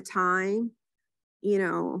all that time.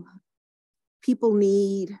 People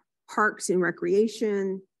need parks and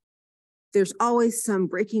recreation. There's always some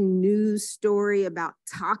breaking news story about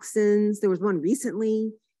toxins. There was one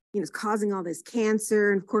recently, it's causing all this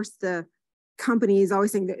cancer. And of course, the company is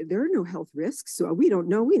always saying that there are no health risks, so we don't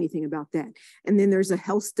know anything about that. And then there's a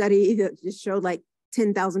health study that just showed like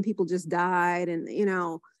 10,000 people just died. And,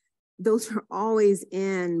 those are always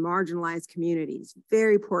in marginalized communities,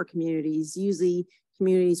 very poor communities, usually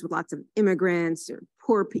communities with lots of immigrants or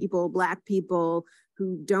poor people, Black people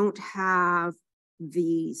who don't have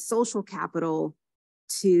the social capital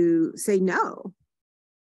to say, no,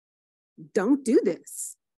 don't do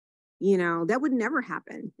this. That would never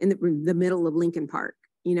happen in the middle of Lincoln Park,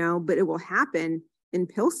 but it will happen in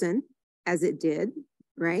Pilsen as it did,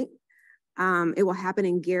 right? It will happen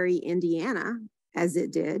in Gary, Indiana, as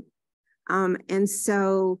it did. And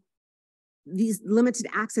so these limited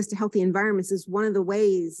access to healthy environments is one of the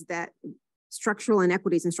ways that structural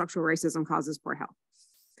inequities and structural racism causes poor health.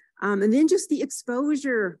 And then just the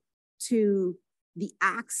exposure to the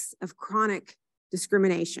acts of chronic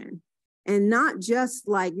discrimination, and not just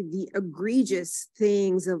like the egregious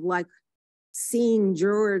things of like seeing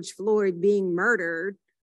George Floyd being murdered,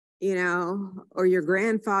 or your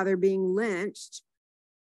grandfather being lynched.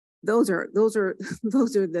 Those are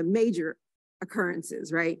the major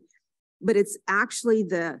occurrences, right? But it's actually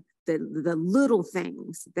the little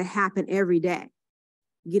things that happen every day.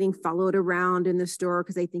 Getting followed around in the store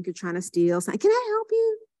because they think you're trying to steal. So, can I help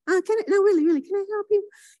you? No, really, can I help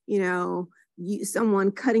you?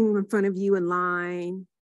 Someone cutting in front of you in line.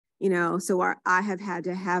 So I have had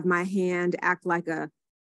to have my hand act like a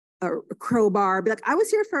crowbar, be like, I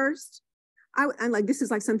was here first. I'm like, this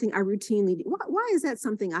is like something I routinely do. Why is that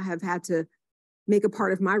something I have had to make a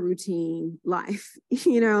part of my routine life,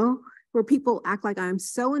 where people act like I'm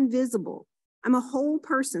so invisible. I'm a whole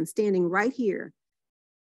person standing right here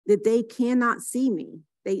that they cannot see me.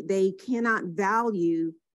 They cannot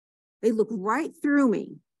value. They look right through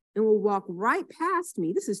me and will walk right past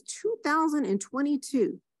me. This is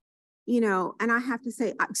 2022, and I have to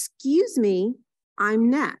say, excuse me, I'm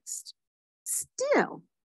next. Still,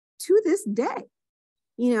 to this day,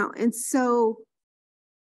 and so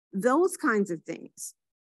those kinds of things.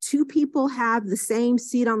 Two people have the same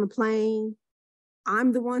seat on the plane.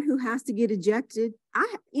 I'm the one who has to get ejected.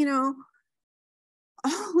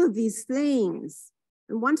 All of these things,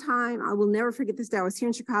 And one time, I will never forget this day, I was here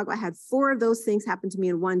in Chicago, I had 4 of those things happen to me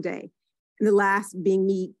in one day. And the last being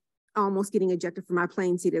me almost getting ejected from my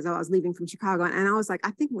plane seat as I was leaving from Chicago. And I was like,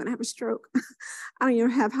 I think I'm gonna have a stroke. I don't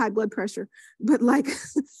even have high blood pressure, but like,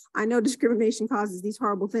 I know discrimination causes these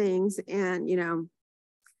horrible things. And, you know,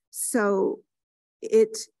 so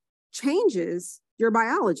it changes your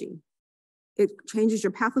biology. It changes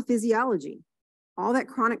your pathophysiology. All that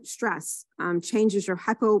chronic stress changes your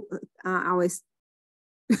I always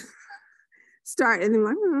start and then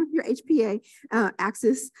like, your HPA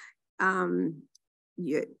axis.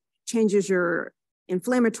 It changes your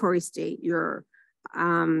inflammatory state, your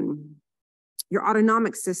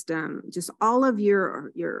autonomic system, just all of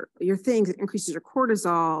your things. It increases your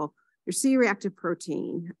cortisol, your C-reactive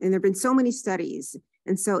protein. And there have been so many studies.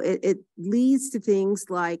 And so it leads to things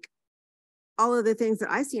like all of the things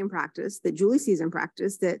that I see in practice, that Julie sees in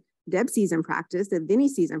practice, that Deb sees in practice, that Vinny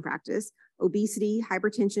sees in practice: obesity,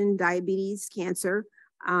 hypertension, diabetes, cancer,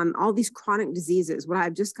 all these chronic diseases, what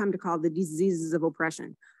I've just come to call the diseases of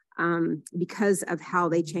oppression, because of how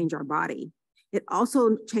they change our body. It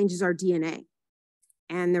also changes our DNA.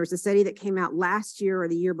 And there was a study that came out last year or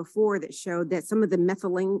the year before that showed that some of the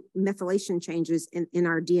methylation changes in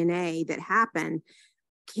our DNA that happen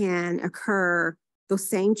can occur, those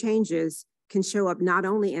same changes can show up not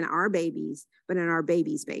only in our babies, but in our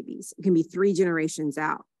babies' babies. It can be 3 generations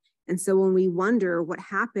out. And so when we wonder what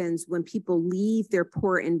happens when people leave their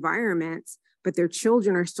poor environments, but their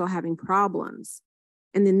children are still having problems,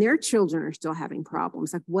 and then their children are still having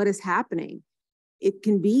problems, like what is happening? It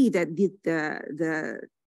can be that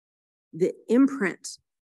the imprint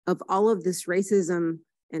of all of this racism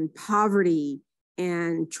and poverty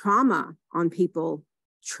and trauma on people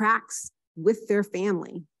tracks with their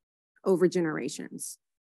family over generations.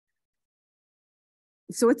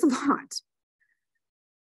 So it's a lot.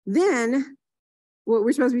 Then what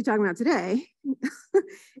we're supposed to be talking about today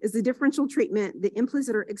is the differential treatment, the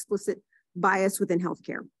implicit or explicit bias within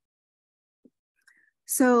healthcare.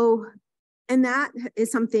 So, and that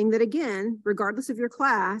is something that, again, regardless of your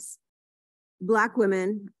class, Black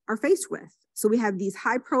women are faced with. So we have these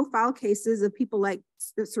high profile cases of people like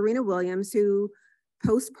Serena Williams, who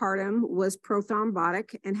postpartum was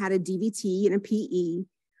prothrombotic and had a DVT and a PE,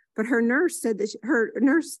 but her nurse said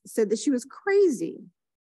that she was crazy.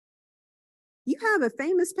 You have a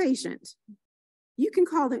famous patient. You can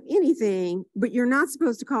call them anything, but you're not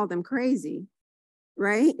supposed to call them crazy,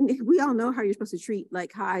 right? And we all know how you're supposed to treat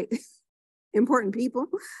like high important people.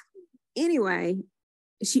 Anyway,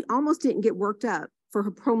 she almost didn't get worked up for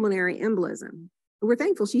her pulmonary embolism. We're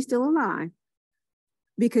thankful she's still alive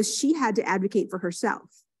because she had to advocate for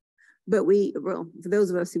herself. But for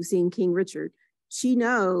those of us who've seen King Richard, she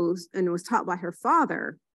knows and was taught by her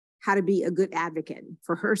father how to be a good advocate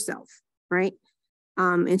for herself, right?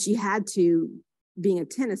 And she had to, being a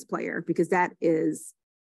tennis player, because that is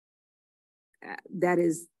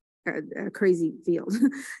a crazy field.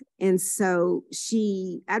 And so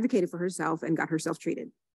she advocated for herself and got herself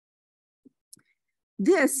treated.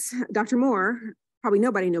 This, Dr. Moore, probably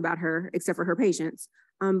nobody knew about her except for her patients,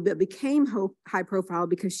 but became high profile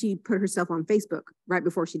because she put herself on Facebook right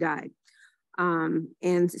before she died.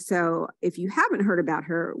 And so if you haven't heard about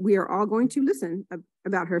her, we are all going to listen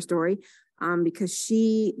about her story, because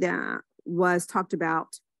she was talked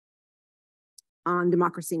about on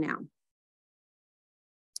Democracy Now!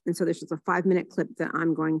 And so there's just a 5-minute clip that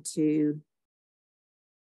I'm going to.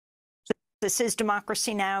 This is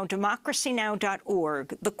Democracy Now!,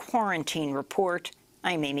 democracynow.org, the Quarantine Report.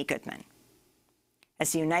 I'm Amy Goodman.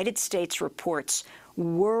 As the United States reports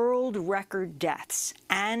world record deaths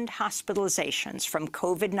and hospitalizations from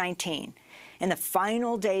COVID-19 in the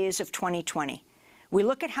final days of 2020, we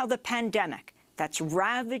look at how the pandemic that's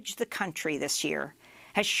ravaged the country this year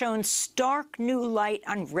has shown stark new light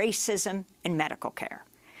on racism in medical care.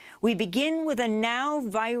 We begin with a now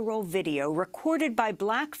viral video recorded by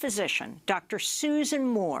Black physician Dr. Susan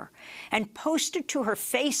Moore and posted to her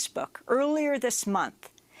Facebook earlier this month,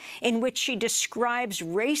 in which she describes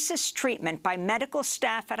racist treatment by medical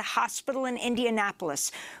staff at a hospital in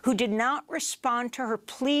Indianapolis who did not respond to her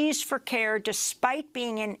pleas for care despite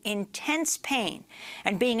being in intense pain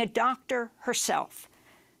and being a doctor herself.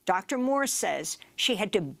 Dr. Moore says she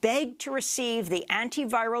had to beg to receive the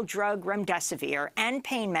antiviral drug remdesivir and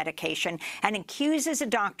pain medication and accuses a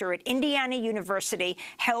doctor at Indiana University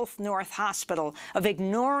Health North Hospital of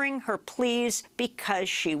ignoring her pleas because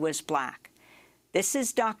she was Black. This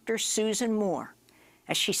is Dr. Susan Moore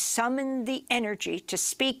as she summoned the energy to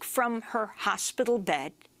speak from her hospital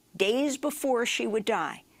bed days before she would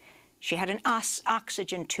die. She had an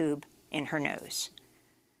oxygen tube in her nose.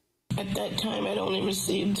 At that time, I'd only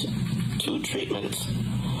received 2 treatments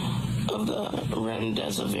of the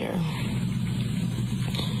remdesivir.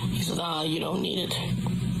 He said, you don't need it.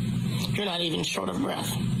 You're not even short of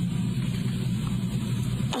breath.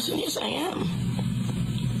 I said, yes, I am.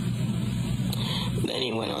 Then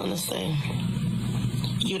he went on to say,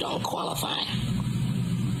 you don't qualify.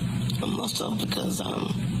 I must have, because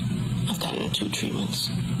I've gotten 2 treatments.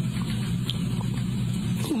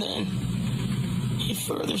 And then he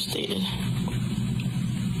further stated,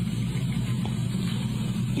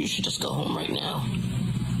 you should just go home right now.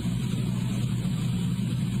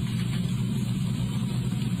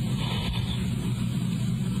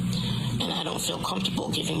 And I don't feel comfortable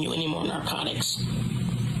giving you any more narcotics.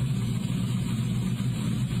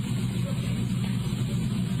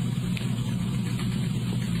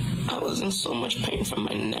 I was in so much pain from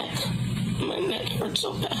my neck. My neck hurt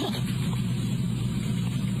so bad.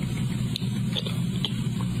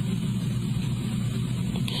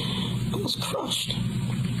 I was crushed.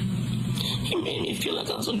 He made me feel like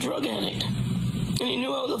I was a drug addict. And he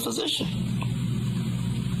knew I was a physician.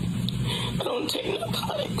 I don't take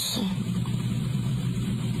narcotics.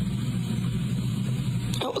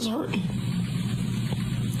 I was hurting.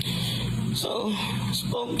 So I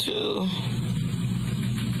spoke to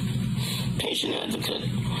patient advocate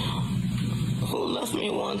who left me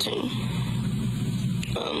wanting.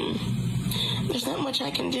 There's not much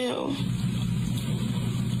I can do.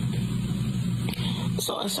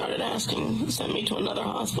 So I started asking, send me to another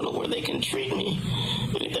hospital where they can treat me.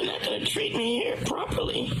 And if they're not going to treat me here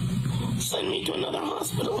properly, send me to another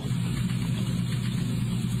hospital.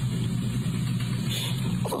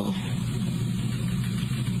 Well,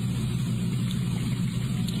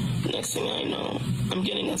 next thing I know, I'm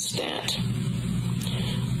getting a stat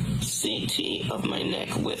CT of my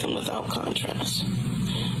neck with and without contrast.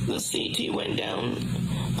 The CT went down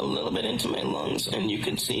a little bit into my lungs, and you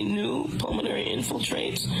could see new pulmonary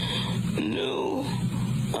infiltrates, new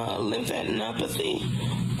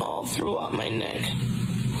lymphadenopathy all throughout my neck.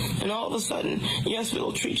 And all of a sudden, yes,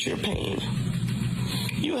 we'll treat your pain.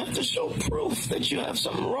 You have to show proof that you have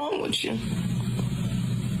something wrong with you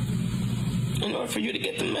in order for you to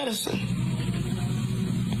get the medicine.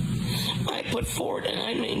 I put forward and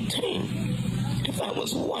I maintain, if I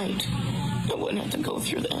was white, I wouldn't have to go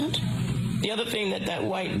through that. The other thing that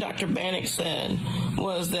white Dr. Bannock said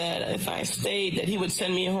was that if I stayed, that he would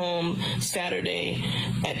send me home Saturday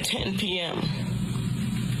at 10 p.m.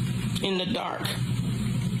 in the dark.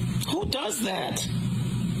 Who does that?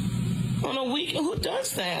 On a weekend, who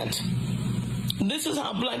does that? This is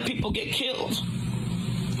how black people get killed.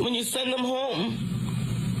 When you send them home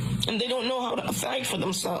and they don't know how to fight for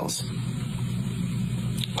themselves.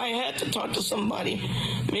 I had to talk to somebody,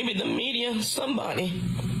 maybe the media, somebody,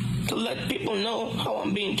 to let people know how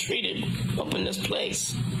I'm being treated up in this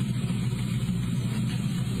place.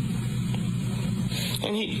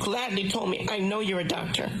 And he gladly told me, I know you're a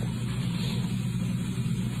doctor.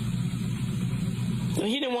 So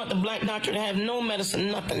he didn't want the black doctor to have no medicine,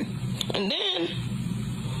 nothing. And then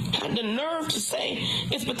had the nerve to say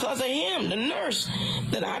it's because of him, the nurse,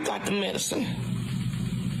 that I got the medicine.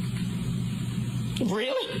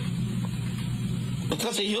 Really?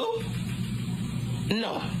 Because of you?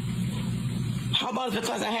 No. How about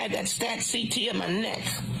because I had that stat CT in my neck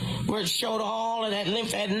where it showed all of that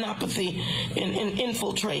lymphadenopathy and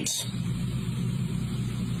infiltrates?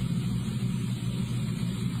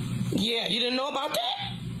 Yeah, you didn't know about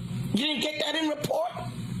that? You didn't get that in report?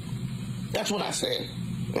 That's what I said.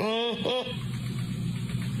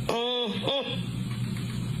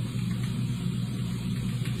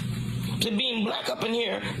 To being black up in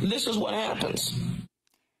here, this is what happens.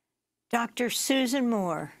 Dr. Susan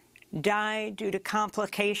Moore died due to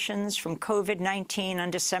complications from COVID-19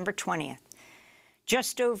 on December 20th,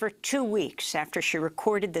 just over 2 weeks after she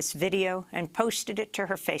recorded this video and posted it to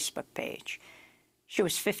her Facebook page. She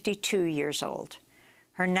was 52 years old.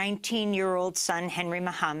 Her 19-year-old son, Henry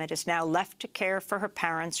Muhammad, is now left to care for her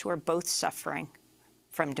parents, who are both suffering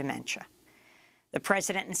from dementia. The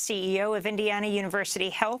president and CEO of Indiana University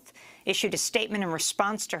Health issued a statement in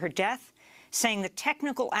response to her death, saying the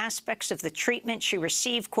technical aspects of the treatment she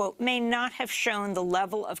received, quote, may not have shown the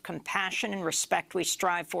level of compassion and respect we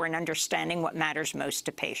strive for in understanding what matters most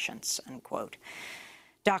to patients, unquote.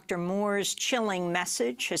 Dr. Moore's chilling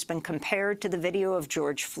message has been compared to the video of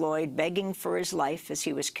George Floyd begging for his life as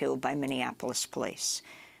he was killed by Minneapolis police.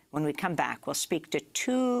 When we come back, we'll speak to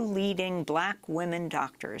 2 leading black women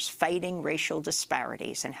doctors fighting racial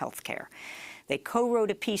disparities in healthcare. They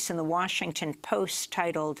co-wrote a piece in the Washington Post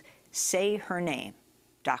titled, Say Her Name,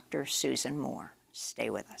 Dr. Susan Moore. Stay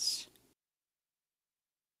with us.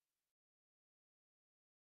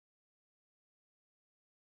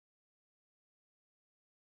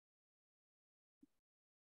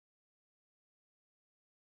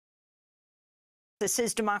 This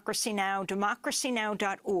is Democracy Now!,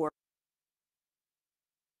 democracynow.org.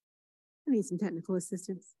 I need some technical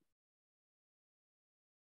assistance.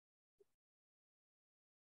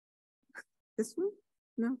 This one?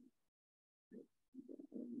 No.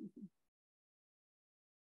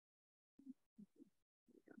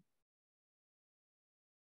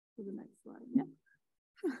 To the next slide. Yeah.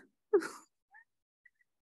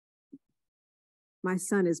 My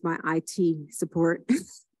son is my IT support.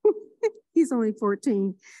 He's only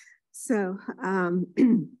 14. So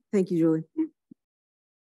thank you, Julie.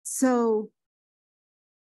 So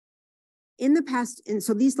in the past, and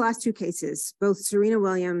so these last two cases, both Serena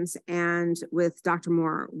Williams and with Dr.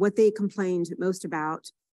 Moore, what they complained most about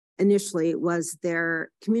initially was their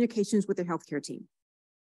communications with their healthcare team,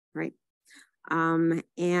 right?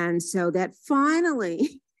 And so that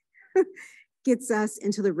finally gets us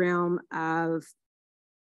into the realm of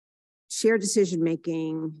shared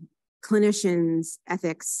decision-making, clinicians,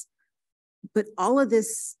 ethics, but all of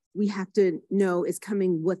this we have to know is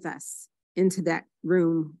coming with us into that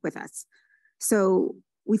room with us. So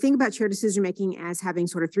we think about shared decision-making as having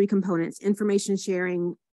sort of three components: information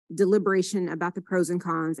sharing, deliberation about the pros and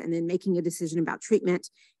cons, and then making a decision about treatment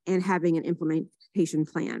and having an implementation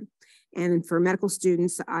plan. And for medical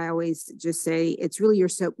students, I always just say it's really your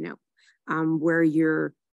SOAP note, where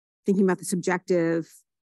you're thinking about the subjective,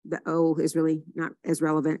 the O is really not as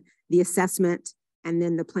relevant, the assessment, and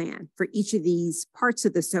then the plan. For each of these parts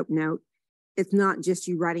of the SOAP note, it's not just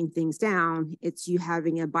you writing things down, it's you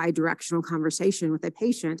having a bi-directional conversation with a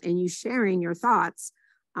patient and you sharing your thoughts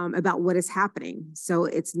about what is happening. So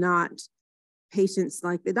it's not patients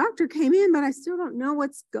like, the doctor came in, but I still don't know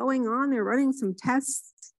what's going on. They're running some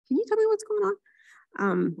tests. Can you tell me what's going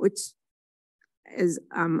on? Which is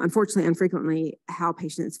unfortunately, infrequently how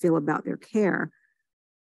patients feel about their care.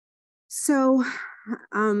 So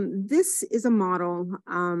this is a model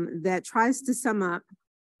that tries to sum up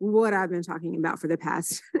what I've been talking about for the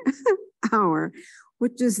past hour,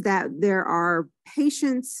 which is that there are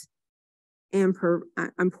patients, and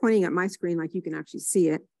I'm pointing at my screen like you can actually see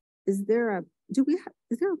it. Is there a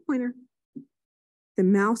pointer? The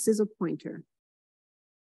mouse is a pointer.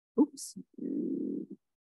 Oops.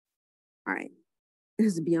 All right.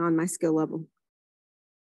 This is beyond my skill level.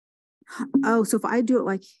 Oh, so if I do it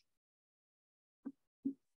like,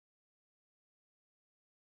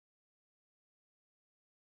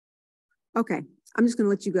 okay, I'm just going to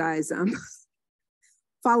let you guys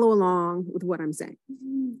follow along with what I'm saying.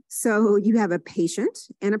 So you have a patient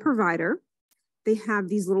and a provider. They have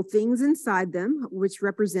these little things inside them, which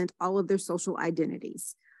represent all of their social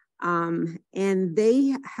identities. And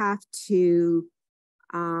they have to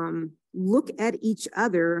look at each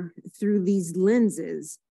other through these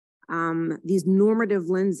lenses, these normative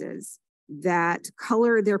lenses that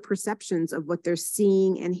color their perceptions of what they're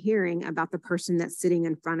seeing and hearing about the person that's sitting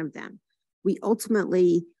in front of them. We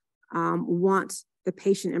ultimately want the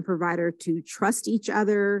patient and provider to trust each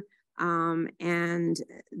other, and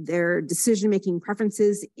their decision-making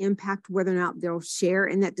preferences impact whether or not they'll share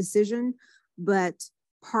in that decision. But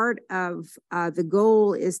part of the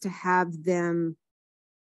goal is to have them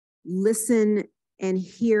listen and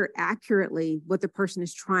hear accurately what the person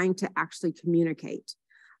is trying to actually communicate.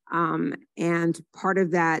 And part of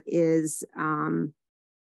that is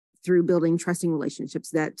through building trusting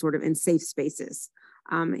relationships that sort of in safe spaces.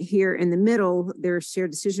 Here in the middle, there's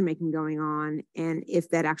shared decision-making going on. And if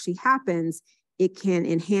that actually happens, it can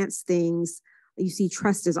enhance things. You see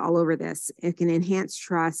trust is all over this. It can enhance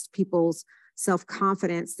trust, people's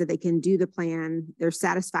self-confidence that they can do the plan, their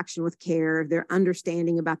satisfaction with care, their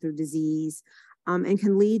understanding about their disease, and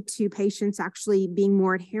can lead to patients actually being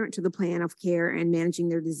more adherent to the plan of care and managing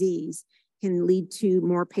their disease, can lead to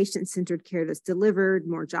more patient-centered care that's delivered,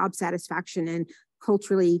 more job satisfaction, and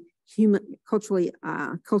cultural humility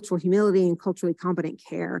and culturally competent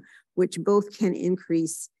care, which both can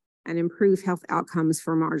increase and improve health outcomes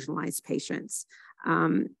for marginalized patients.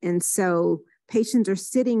 And so patients are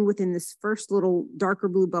sitting within this first little darker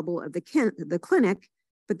blue bubble of the clinic,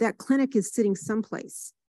 but that clinic is sitting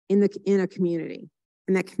someplace in a community.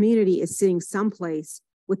 And that community is sitting someplace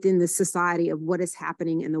within the society of what is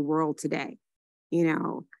happening in the world today. You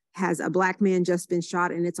know, has a Black man just been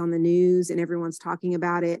shot and it's on the news and everyone's talking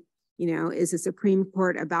about it? You know, is the Supreme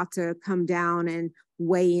Court about to come down and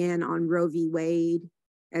weigh in on Roe v. Wade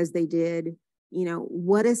as they did? You know,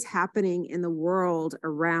 what is happening in the world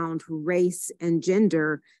around race and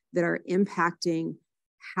gender that are impacting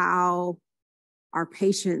how our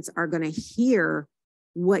patients are going to hear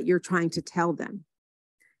what you're trying to tell them?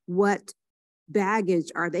 What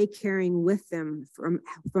baggage are they carrying with them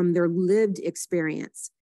from their lived experience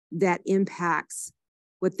that impacts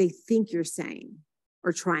what they think you're saying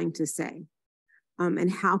or trying to say?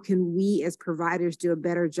 And how can we as providers do a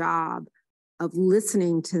better job of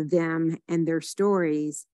listening to them and their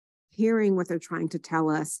stories, hearing what they're trying to tell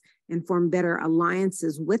us, and form better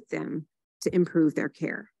alliances with them to improve their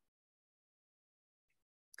care?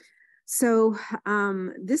 So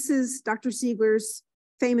this is Dr. Siegler's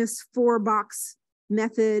famous 4-box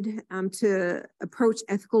method to approach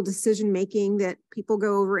ethical decision-making that people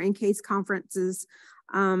go over in case conferences.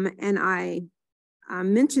 And I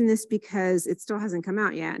mention this because it still hasn't come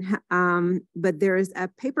out yet, but there is a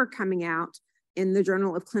paper coming out in the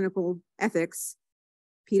Journal of Clinical Ethics.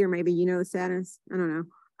 Peter, maybe you know the status, I don't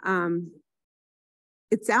know.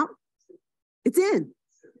 It's out, it's in.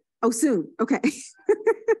 Oh, soon, okay.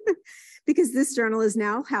 Because this journal is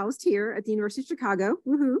now housed here at the University of Chicago,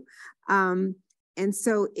 woohoo. And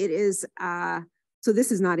so it is, so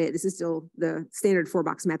this is not it, this is still the standard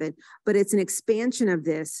 4-box method, but it's an expansion of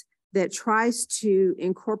this that tries to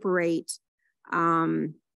incorporate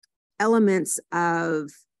elements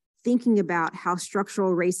of thinking about how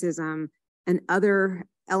structural racism and other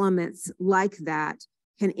elements like that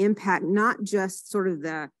can impact not just sort of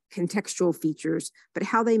the contextual features, but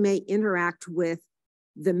how they may interact with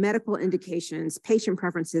the medical indications, patient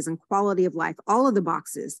preferences, and quality of life, all of the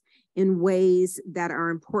boxes, in ways that are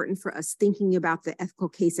important for us thinking about the ethical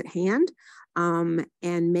case at hand,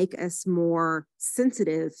 and make us more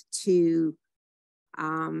sensitive to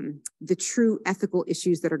the true ethical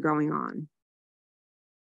issues that are going on.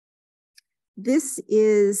 This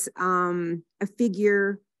is a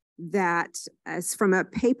figure that is from a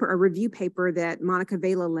paper, a review paper that Monica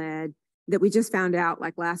Vela led, that we just found out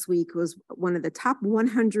like last week was one of the top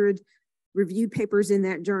 100 reviewed papers in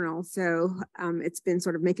that journal. So it's been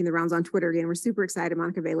sort of making the rounds on Twitter again. We're super excited.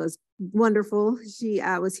 Monica Vela is wonderful. She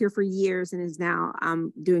was here for years and is now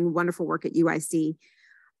doing wonderful work at UIC.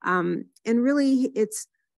 And really it's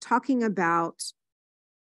talking about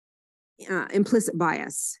implicit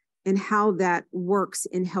bias and how that works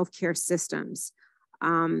in healthcare systems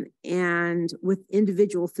and with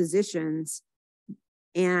individual physicians,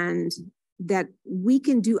 and that we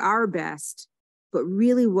can do our best, but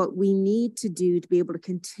really what we need to do to be able to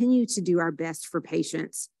continue to do our best for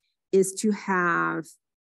patients is to have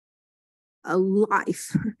a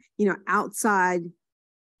life, outside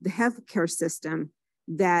the healthcare system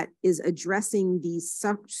that is addressing these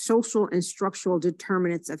social and structural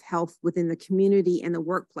determinants of health within the community and the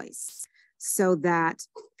workplace, so that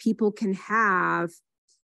people can have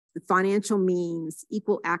the financial means,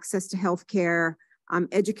 equal access to healthcare,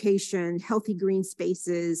 education, healthy green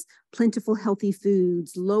spaces, plentiful healthy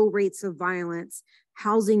foods, low rates of violence,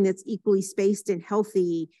 housing that's equally spaced and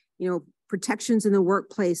healthy, protections in the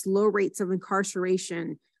workplace, low rates of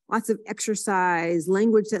incarceration, lots of exercise,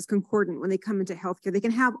 language that's concordant when they come into healthcare. They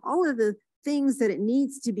can have all of the things that it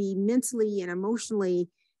needs to be mentally and emotionally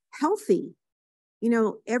healthy.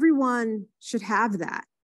 Everyone should have that.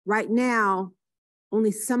 Right now,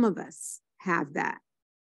 only some of us have that.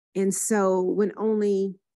 And so when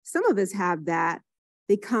only some of us have that,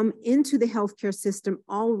 they come into the healthcare system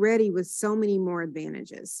already with so many more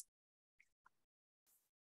advantages.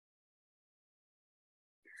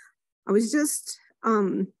 I was just,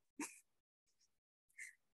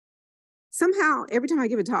 somehow every time I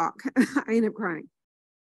give a talk, I end up crying.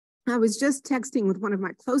 I was just texting with one of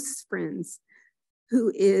my closest friends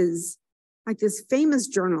who is like this famous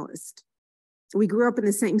journalist. We grew up in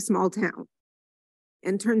the same small town.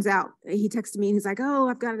 And turns out he texted me and he's like, oh,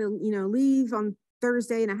 I've got to, leave on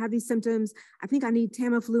Thursday and I have these symptoms. I think I need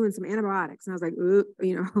Tamiflu and some antibiotics. And I was like,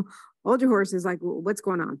 hold your horses. Like, what's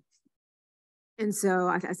going on? And so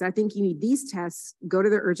I said, I think you need these tests, go to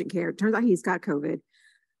the urgent care. It turns out he's got COVID.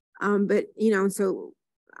 But so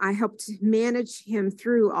I helped manage him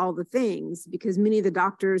through all the things because many of the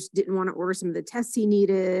doctors didn't want to order some of the tests he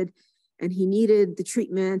needed. And he needed the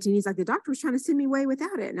treatment. And he's like, the doctor was trying to send me away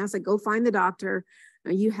without it. And I was like, go find the doctor.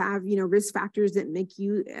 You have, risk factors that make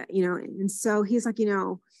you, and so he's like,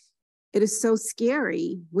 it is so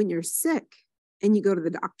scary when you're sick and you go to the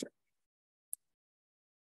doctor.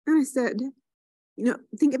 And I said,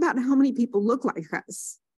 think about how many people look like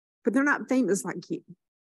us, but they're not famous like you,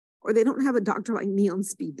 or they don't have a doctor like me on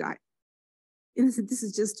speed dial. And I said, this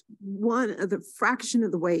is just one of the fraction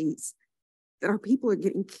of the ways that our people are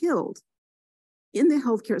getting killed in the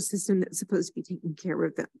healthcare system that's supposed to be taking care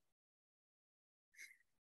of them.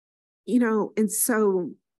 And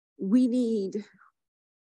so we need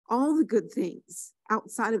all the good things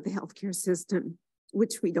outside of the healthcare system,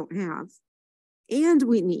 which we don't have. And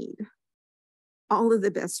we need all of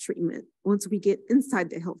the best treatment once we get inside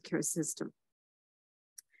the healthcare system.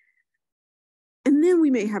 then we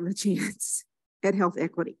may have a chance at health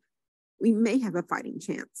equity. We may have a fighting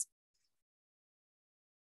chance.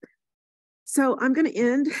 So I'm going to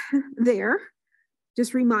end there,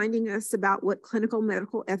 just reminding us about what clinical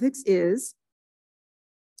medical ethics is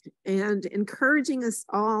and encouraging us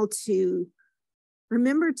all to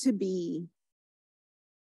remember to be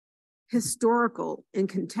historical and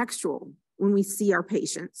contextual when we see our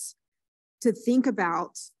patients, to think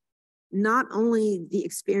about not only the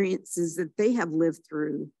experiences that they have lived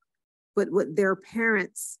through, but what their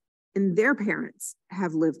parents and their parents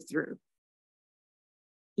have lived through.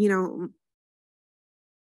 You know,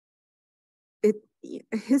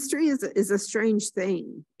 history is a strange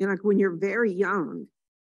thing. You know, like when you're very young,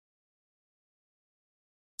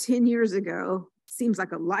 10 years ago seems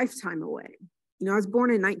like a lifetime away. You know, I was born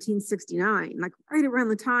in 1969, like right around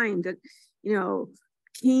the time that, you know,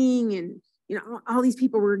 King and, you know, all these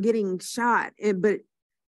people were getting shot. But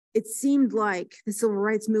it seemed like the civil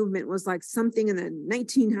rights movement was like something in the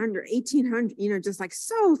 1900, 1800, you know, just like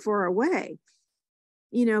so far away.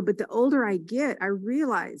 You know, but the older I get, I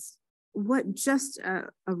realize what just a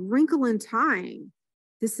wrinkle in time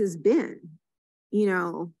this has been. You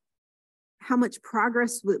know, how much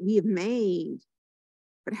progress we have made,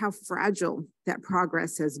 but how fragile that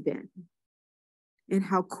progress has been, and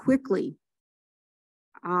how quickly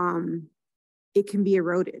it can be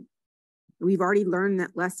eroded. We've already learned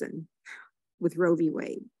that lesson with Roe v.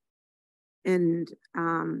 Wade. And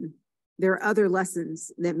there are other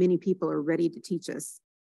lessons that many people are ready to teach us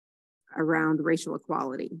around racial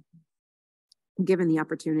equality, given the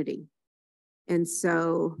opportunity. And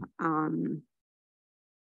so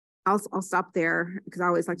I'll stop there because I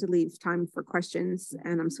always like to leave time for questions,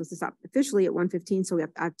 and I'm supposed to stop officially at 1:15, so I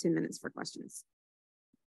have 10 minutes for questions.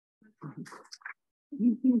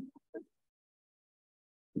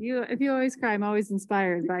 If you always cry, I'm always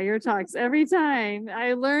inspired by your talks. Every time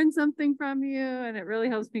I learn something from you, and it really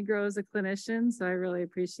helps me grow as a clinician. So I really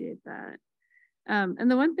appreciate that. And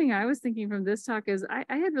the one thing I was thinking from this talk is I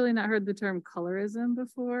had really not heard the term colorism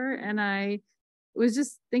before. And I was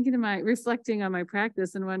just reflecting on my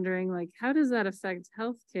practice and wondering, like, how does that affect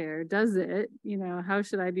healthcare? Does it, you know, how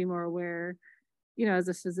should I be more aware, you know, as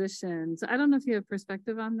a physician? So I don't know if you have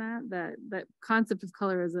perspective on that concept of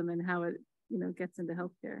colorism and how it, you know, gets into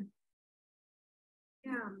healthcare.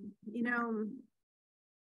 Yeah, you know,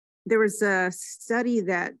 there was a study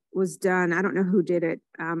that was done. I don't know who did it.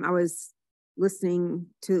 I was listening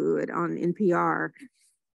to it on NPR,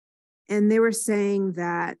 and they were saying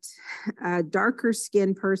that a darker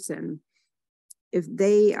skinned person, if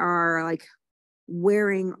they are like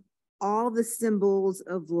wearing all the symbols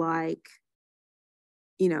of, like,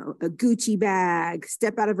 you know, a Gucci bag,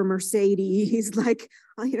 step out of a Mercedes, like,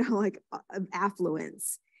 you know, like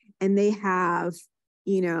affluence, and they have,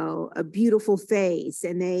 you know, a beautiful face,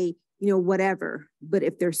 and they, you know, whatever. But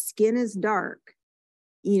if their skin is dark,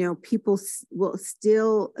 you know, people will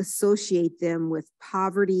still associate them with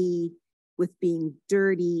poverty, with being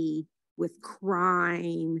dirty, with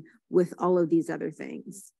crime, with all of these other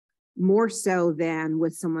things, more so than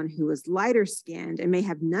with someone who is lighter skinned and may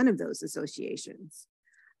have none of those associations.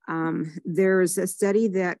 There's a study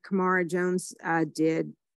that Kamara Jones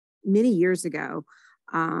did many years ago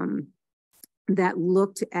that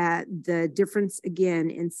looked at the difference, again,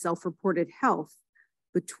 in self-reported health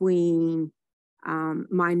between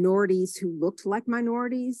minorities who looked like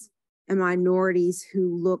minorities and minorities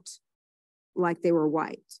who looked like they were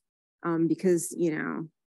white. Because, you know,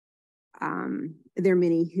 there are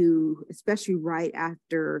many who, especially right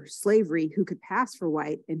after slavery, who could pass for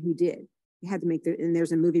white and who did. You had to make and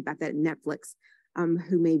there's a movie about that in Netflix,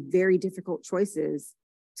 who made very difficult choices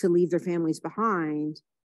to leave their families behind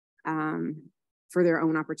for their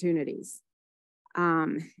own opportunities.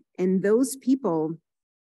 And those people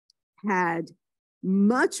had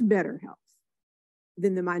much better health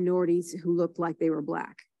than the minorities who looked like they were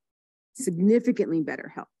Black. Significantly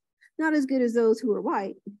better health. Not as good as those who are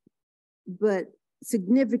white, but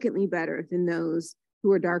significantly better than those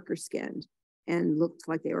who are darker skinned and looked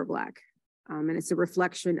like they were Black. And it's a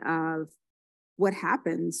reflection of what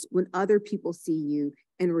happens when other people see you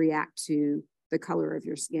and react to the color of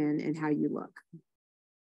your skin and how you look.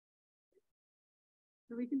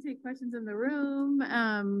 So we can take questions in the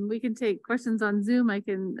room. We can take questions on Zoom. I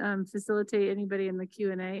can facilitate anybody in the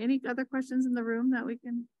Q&A. Any other questions in the room that we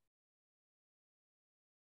can?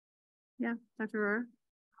 Yeah, Dr. Rohrer.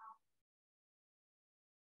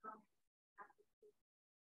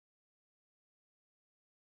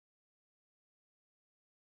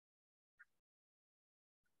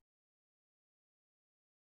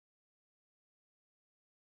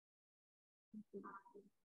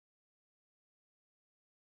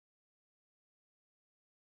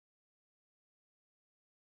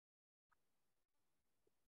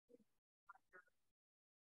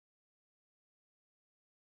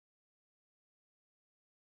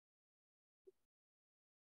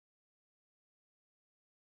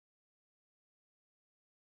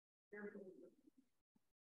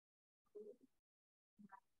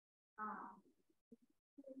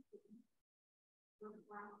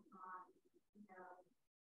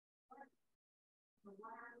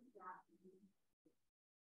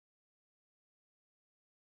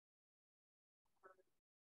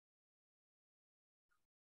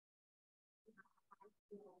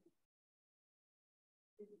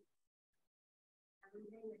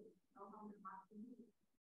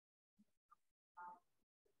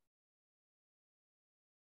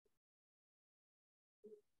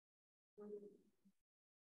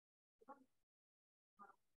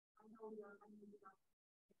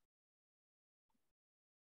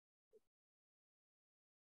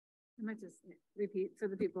 I might just repeat for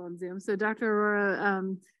the people on Zoom. So Dr. Aurora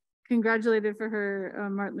congratulated for her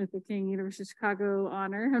Martin Luther King University of Chicago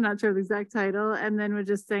honor. I'm not sure the exact title. And then we're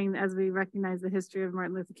just saying, as we recognize the history of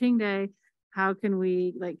Martin Luther King Day, how can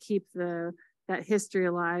we like keep that history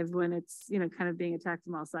alive when it's, you know, kind of being attacked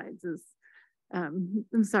from all sides?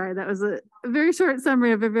 I'm sorry, that was a very short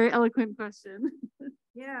summary of a very eloquent question.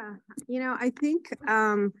 Yeah, you know, I think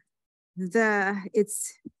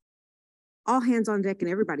it's all hands on deck in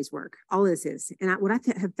everybody's work. All this is, and what I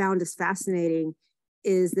have found is fascinating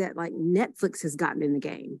is that like Netflix has gotten in the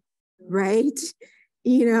game, right?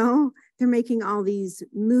 You know, they're making all these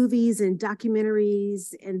movies and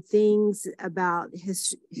documentaries and things about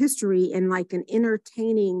history in like an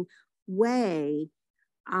entertaining way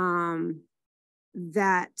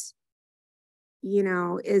that, you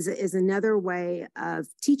know, is another way of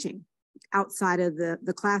teaching outside of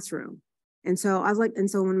the classroom. And so I was like, and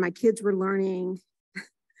so when my kids were learning,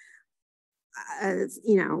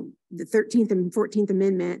 you know, the 13th and 14th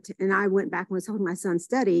Amendment, and I went back and was helping my son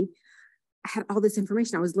study, I had all this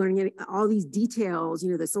information. I was learning all these details, you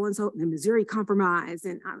know, the so-and-so, the Missouri Compromise.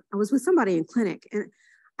 And I was with somebody in clinic, and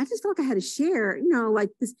I just felt like I had to share, you know, like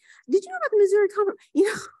this, did you know about the Missouri Compromise? You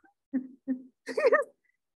know, you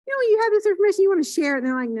know, you have this information, you want to share it, and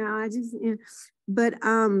they're like, no, I just, you know.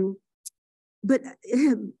 But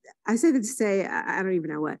I say that to say, I don't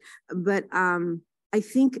even know what, but I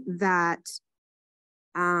think that,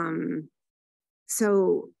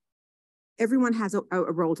 so everyone has a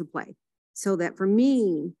role to play. So that for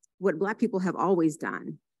me, what Black people have always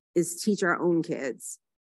done is teach our own kids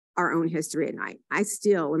our own history at night. I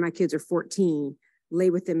still, when my kids are 14, lay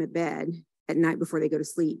with them at bed at night before they go to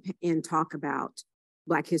sleep and talk about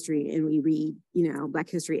Black history. And we read, you know, Black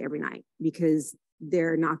history every night because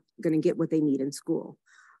they're not going to get what they need in school.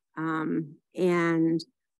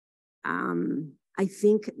 I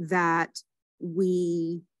think that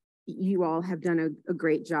you all have done a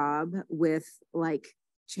great job with like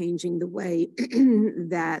changing the way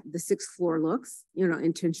that the sixth floor looks, you know,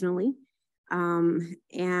 intentionally.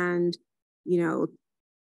 And, you know,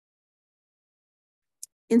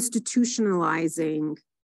 institutionalizing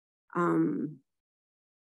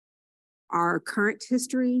our current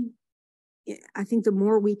history. I think the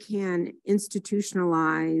more we can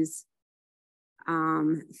institutionalize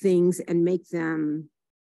things and make them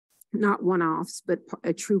not one-offs, but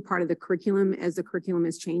a true part of the curriculum as the curriculum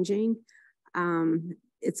is changing,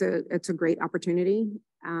 it's a great opportunity.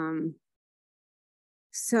 You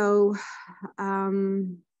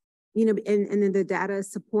know, and then the data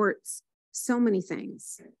supports so many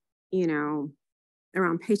things, you know,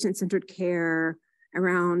 around patient-centered care,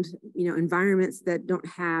 around, you know, environments that don't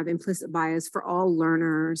have implicit bias for all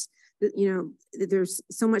learners. You know, there's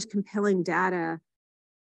so much compelling data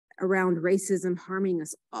around racism harming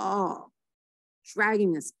us all,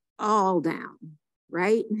 dragging us all down,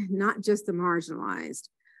 right? Not just the marginalized,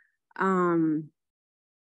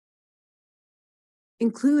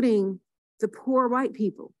 including the poor white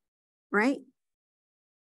people, right?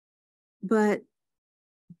 But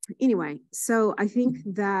anyway, so I think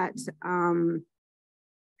that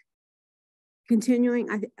continuing,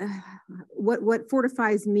 what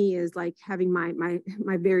fortifies me is like having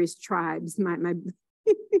my various tribes, my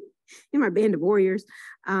my band of warriors,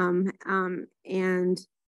 and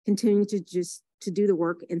continuing to do the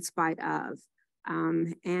work in spite of,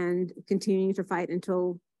 and continuing to fight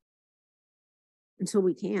until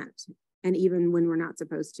we can't, and even when we're not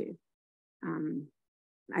supposed to.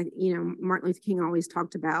 You know, Martin Luther King always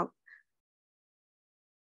talked about,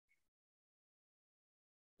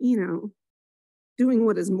 you know, doing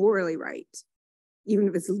what is morally right, even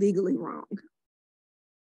if it's legally wrong.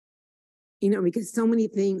 You know, because so many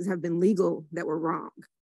things have been legal that were wrong,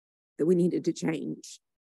 that we needed to change.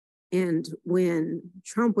 And when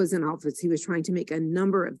Trump was in office, he was trying to make a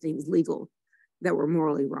number of things legal that were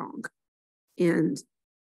morally wrong. And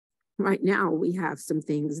right now we have some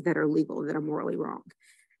things that are legal that are morally wrong.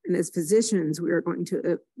 And as physicians, we are going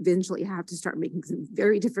to eventually have to start making some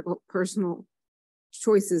very difficult personal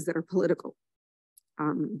choices that are political.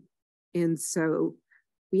 And so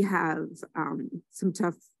we have some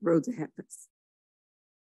tough roads ahead of us.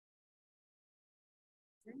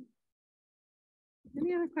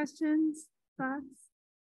 Any other questions, thoughts?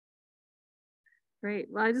 Great.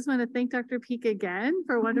 Well, I just want to thank Dr. Peak again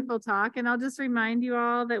for a wonderful talk. And I'll just remind you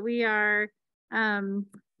all that we are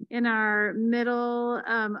in our middle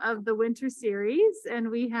of the winter series, and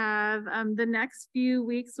we have the next few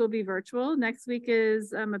weeks will be virtual. Next week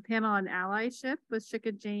is a panel on allyship with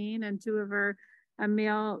Shika Jane and two of her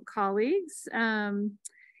male colleagues. And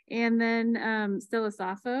then Stella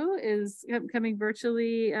Sappho is coming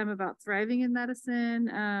virtually about thriving in medicine,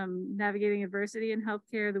 navigating adversity in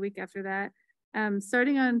healthcare the week after that.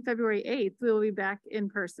 Starting on February 8th, we will be back in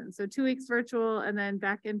person. So 2 weeks virtual and then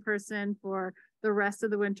back in person for the rest of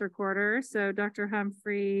the winter quarter. So Dr.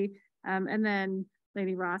 Humphrey and then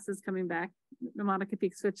Lady Ross is coming back. Monica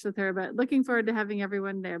Peak switched with her, but looking forward to having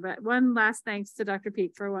everyone there. But one last thanks to Dr.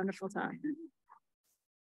 Peak for a wonderful talk.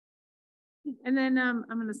 And then I'm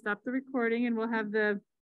going to stop the recording and we'll have the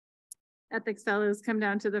ethics fellows come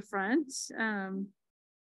down to the front.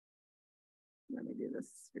 Let me do this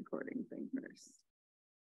recording thing first.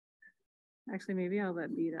 Actually, maybe I'll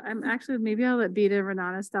let Beta. Maybe I'll let Beta and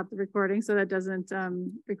Renata stop the recording so that doesn't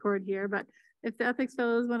record here. But if the ethics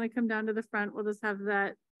fellows want to come down to the front, we'll just have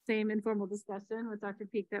that same informal discussion with Dr.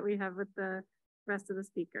 Peak that we have with the rest of the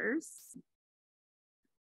speakers.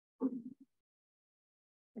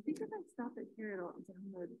 I think if I stop it here, it'll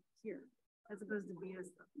download here as opposed to Beta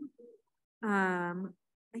stuff.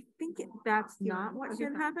 I think that's not what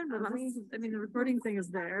should happen, but let me, I mean, the recording thing is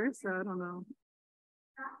there, so I don't know.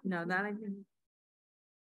 no, that I can.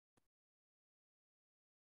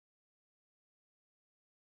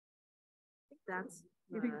 That's.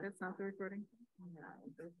 You think that's not the recording? No,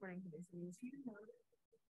 the recording is